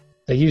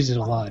 They use it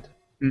a lot.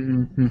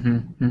 Nick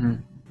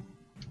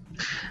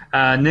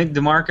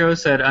DeMarco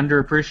said,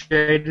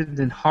 underappreciated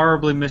and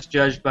horribly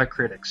misjudged by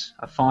critics.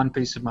 A fond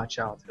piece of my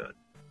childhood.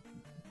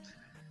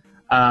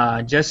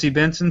 Jesse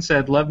Benson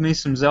said, love me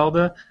some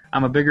Zelda.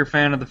 I'm a bigger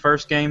fan of the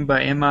first game,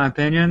 but in my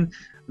opinion,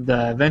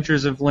 The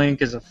Adventures of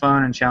Link is a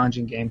fun and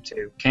challenging game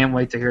too. Can't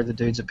wait to hear the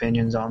dude's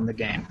opinions on the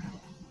game.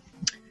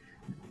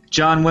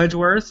 John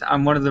Wedgeworth,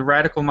 I'm one of the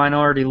radical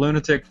minority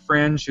lunatic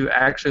fringe who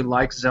actually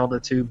likes Zelda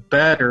 2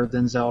 better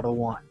than Zelda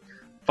 1.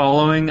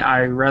 Following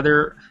I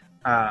rather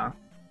than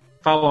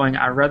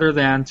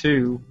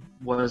 2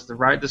 was the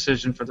right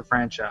decision for the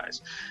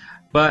franchise.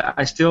 But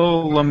I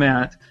still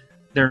lament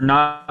there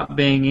not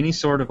being any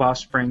sort of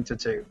offspring to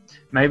 2.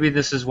 Maybe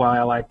this is why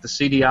I like the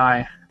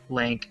CDI,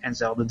 Link, and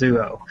Zelda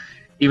Duo,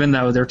 even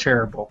though they're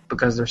terrible,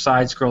 because they're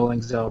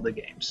side-scrolling Zelda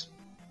games.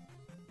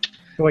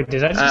 Wait,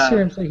 did I just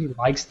hear him say he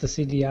likes the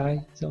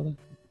CDI Zelda?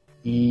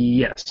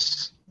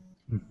 Yes.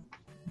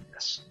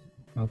 Yes.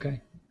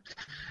 Okay.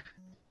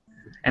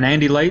 And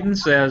Andy Layton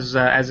says,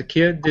 as a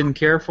kid, didn't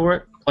care for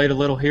it, played a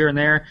little here and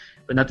there,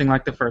 but nothing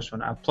like the first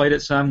one. I've played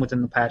it some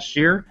within the past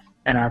year,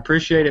 and I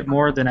appreciate it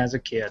more than as a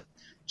kid.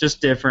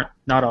 Just different,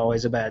 not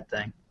always a bad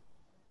thing.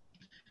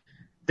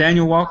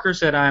 Daniel Walker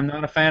said, I am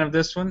not a fan of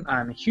this one.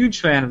 I'm a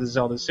huge fan of the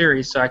Zelda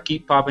series, so I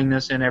keep popping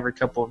this in every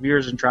couple of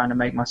years and trying to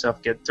make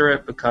myself get through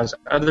it because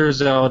other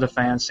Zelda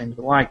fans seem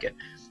to like it,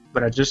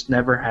 but I just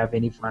never have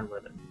any fun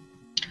with it.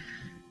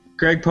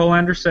 Greg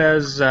Polander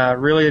says,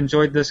 really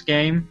enjoyed this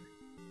game,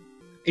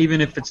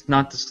 even if it's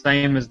not the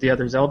same as the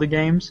other Zelda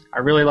games. I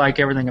really like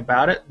everything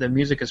about it. The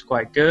music is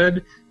quite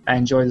good. I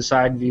enjoy the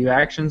side view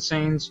action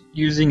scenes.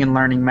 Using and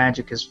learning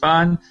magic is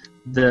fun.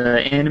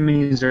 The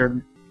enemies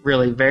are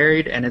really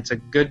varied, and it's a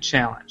good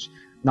challenge.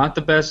 Not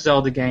the best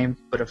Zelda game,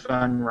 but a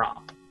fun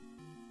romp.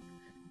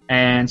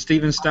 And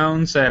Stephen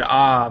Stone said,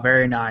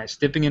 very nice.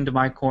 Dipping into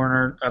my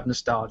corner of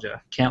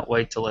nostalgia. Can't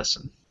wait to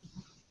listen.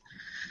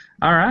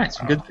 All right,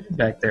 some good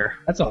feedback there.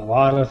 That's a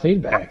lot of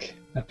feedback.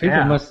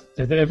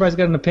 Everybody's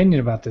got an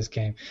opinion about this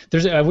game.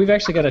 We've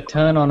actually got a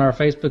ton on our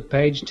Facebook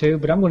page too,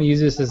 but I'm going to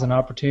use this as an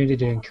opportunity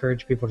to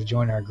encourage people to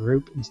join our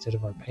group instead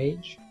of our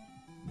page,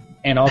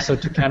 and also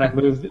to kind of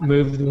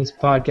move this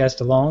podcast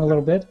along a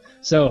little bit.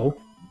 So,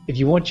 if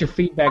you want your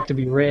feedback to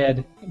be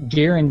read,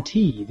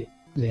 guaranteed,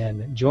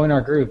 then join our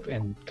group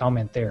and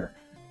comment there.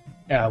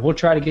 We'll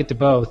try to get to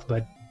both,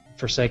 but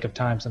for sake of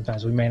time,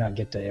 sometimes we may not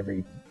get to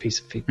every piece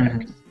of feedback.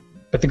 Mm-hmm.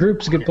 But the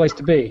group's a good place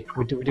to be.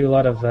 We do a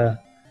lot of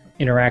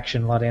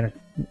interaction, a lot of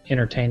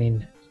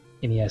entertaining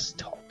NES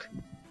talk.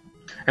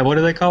 And what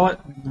do they call it?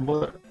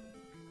 What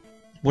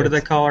do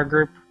they call our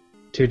group?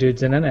 Two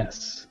Dudes and an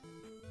S.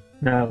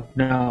 No.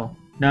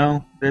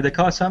 They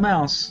call it something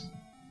else.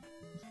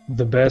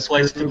 The best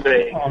place to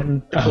be.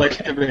 The place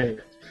to be.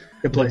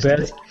 The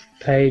best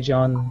page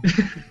on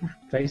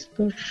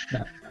Facebook?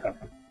 No.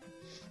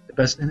 The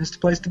best, and it's the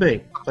place to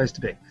be.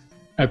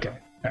 Okay.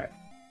 All right.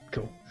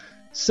 Cool.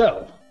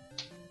 So,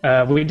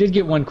 we did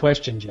get one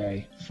question,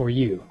 Jay, for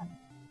you.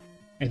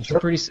 And it's a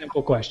pretty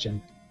simple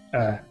question.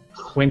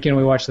 When can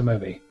we watch the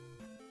movie?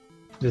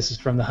 This is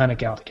from the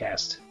Hunnick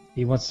Outcast.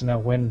 He wants to know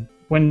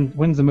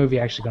when's the movie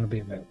actually going to be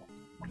available?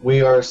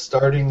 We are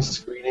starting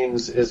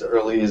screenings as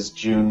early as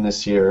June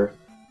this year.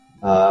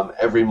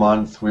 Every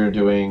month we're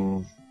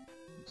doing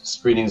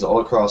screenings all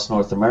across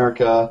North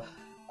America.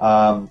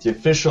 The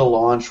official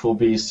launch will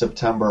be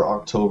September,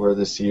 October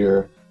this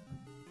year,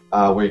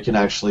 where you can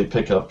actually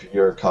pick up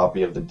your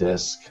copy of the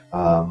disc.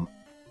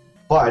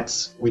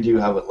 But we do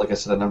have, like I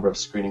said, a number of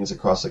screenings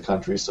across the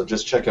country, so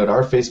just check out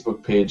our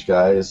Facebook page,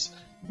 guys.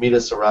 Meet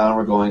us around.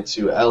 We're going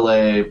to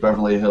LA,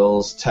 Beverly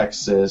Hills,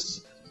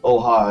 Texas,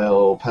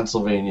 Ohio,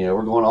 Pennsylvania.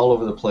 We're going all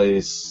over the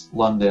place.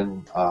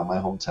 London, my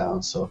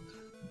hometown. So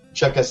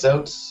check us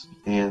out.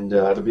 and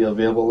it'll be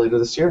available later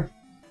this year.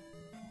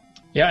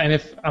 Yeah, and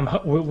if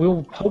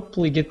we'll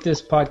hopefully get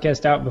this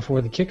podcast out before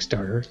the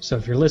Kickstarter. So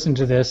if you're listening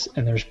to this,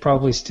 and there's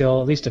probably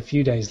still at least a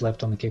few days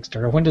left on the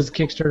Kickstarter. When does the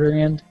Kickstarter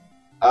end?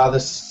 The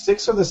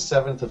 6th or the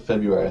 7th of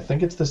February. I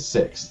think it's the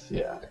 6th.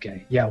 Yeah.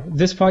 Okay. Yeah,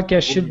 this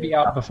podcast should be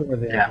out before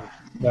then. Yeah.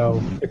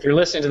 So if you're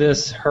listening to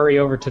this, hurry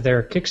over to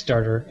their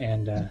Kickstarter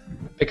and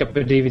pick up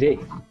a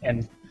DVD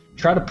and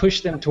try to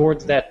push them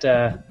towards that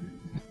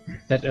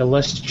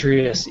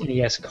illustrious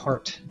NES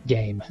kart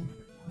game,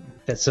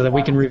 so that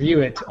we can review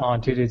it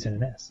on Two Dudes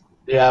and an S.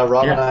 Yeah,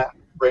 Rob and I had a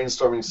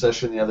brainstorming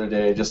session the other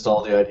day, just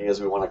all the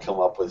ideas we want to come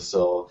up with.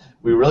 So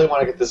we really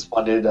want to get this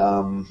funded.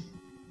 And,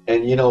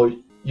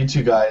 you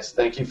two guys,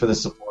 thank you for the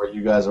support.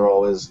 You guys are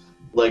always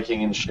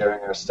liking and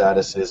sharing our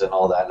statuses and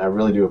all that, and I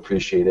really do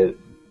appreciate it.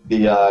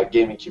 The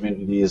gaming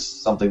community is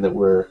something that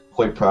we're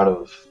quite proud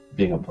of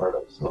being a part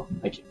of. So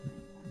thank you.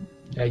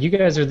 Yeah, you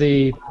guys are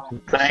the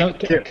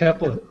Thank you.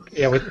 Thank you.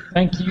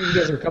 You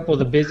guys are a couple of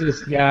the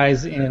busiest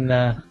guys in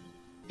the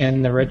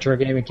retro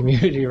gaming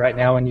community right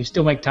now, and you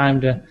still make time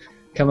to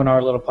come on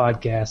our little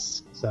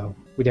podcasts. So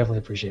we definitely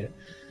appreciate it.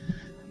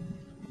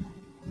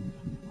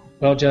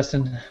 Well,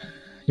 Justin,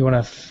 you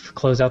want to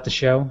close out the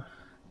show?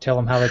 Tell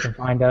them how they can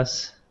find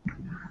us.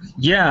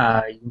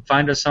 Yeah, you can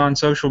find us on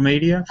social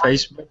media,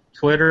 Facebook,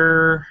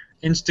 Twitter,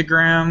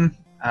 Instagram.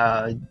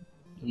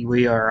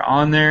 We are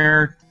on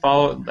there.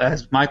 Follow,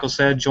 as Michael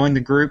said, join the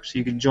group so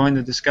you can join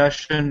the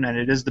discussion, and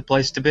it is the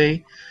place to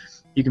be.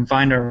 You can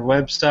find our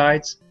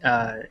websites,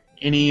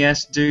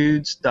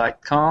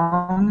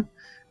 nesdudes.com,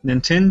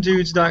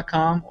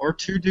 nintendudes.com, or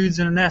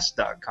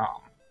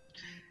twodudesandans.com.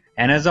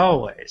 And as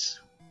always,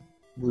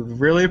 we would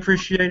really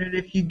appreciate it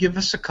if you give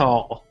us a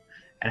call.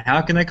 And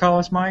how can they call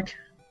us, Mike?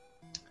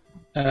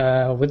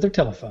 With their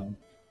telephone.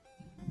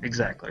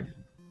 Exactly.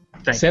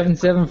 Thank you.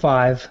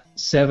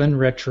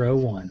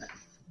 775-7-RETRO-1.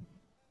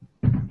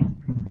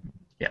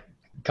 Yep.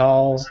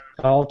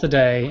 Call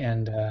today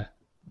and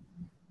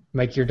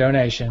make your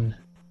donation,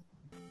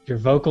 your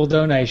vocal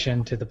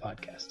donation to the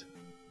podcast.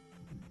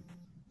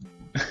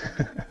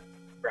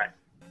 Right.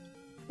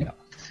 Yeah.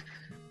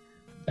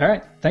 All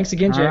right. Thanks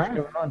again, Jeff, All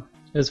for coming on.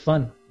 It was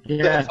fun.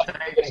 Yeah, Thanks,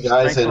 thanks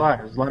guys, a and- lot.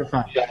 It was a lot of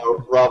fun. Yeah,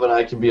 Rob and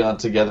I can be on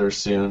together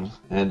soon,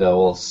 and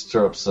we'll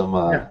stir up some,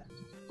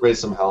 raise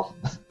some hell.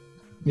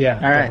 Yeah.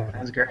 All right, definitely.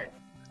 that was great.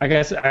 I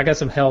got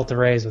some hell to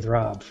raise with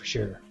Rob for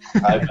sure.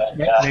 I bet,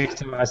 yeah. Next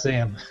time I see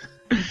him.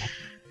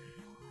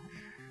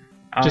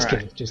 All Just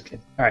right. kidding.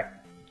 All right.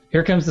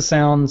 Here comes the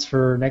sounds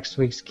for next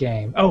week's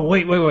game. Oh,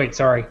 wait.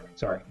 Sorry.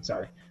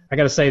 I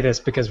got to say this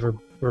because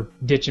we're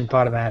ditching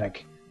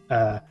Podomatic.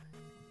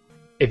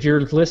 If you're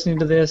listening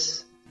to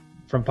this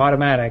from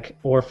Podomatic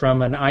or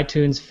from an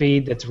iTunes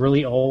feed that's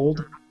really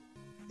old,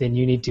 then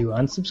you need to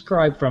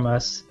unsubscribe from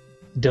us,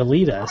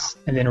 delete us,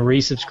 and then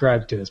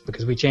resubscribe to us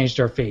because we changed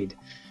our feed.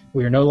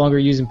 We are no longer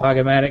using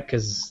Podomatic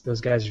because those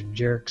guys are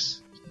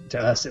jerks. To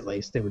us, at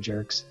least, they were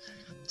jerks.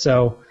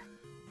 So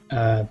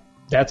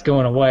that's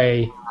going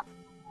away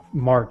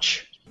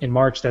March. In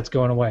March, that's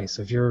going away.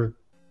 So if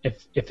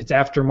it's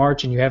after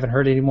March and you haven't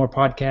heard any more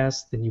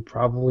podcasts, then you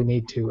probably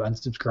need to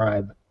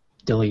unsubscribe,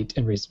 delete,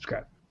 and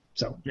resubscribe.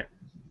 So Yeah.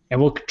 And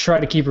we'll try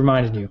to keep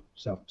reminding you.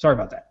 So sorry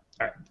about that.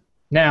 All right.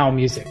 Now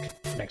music.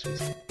 Next week.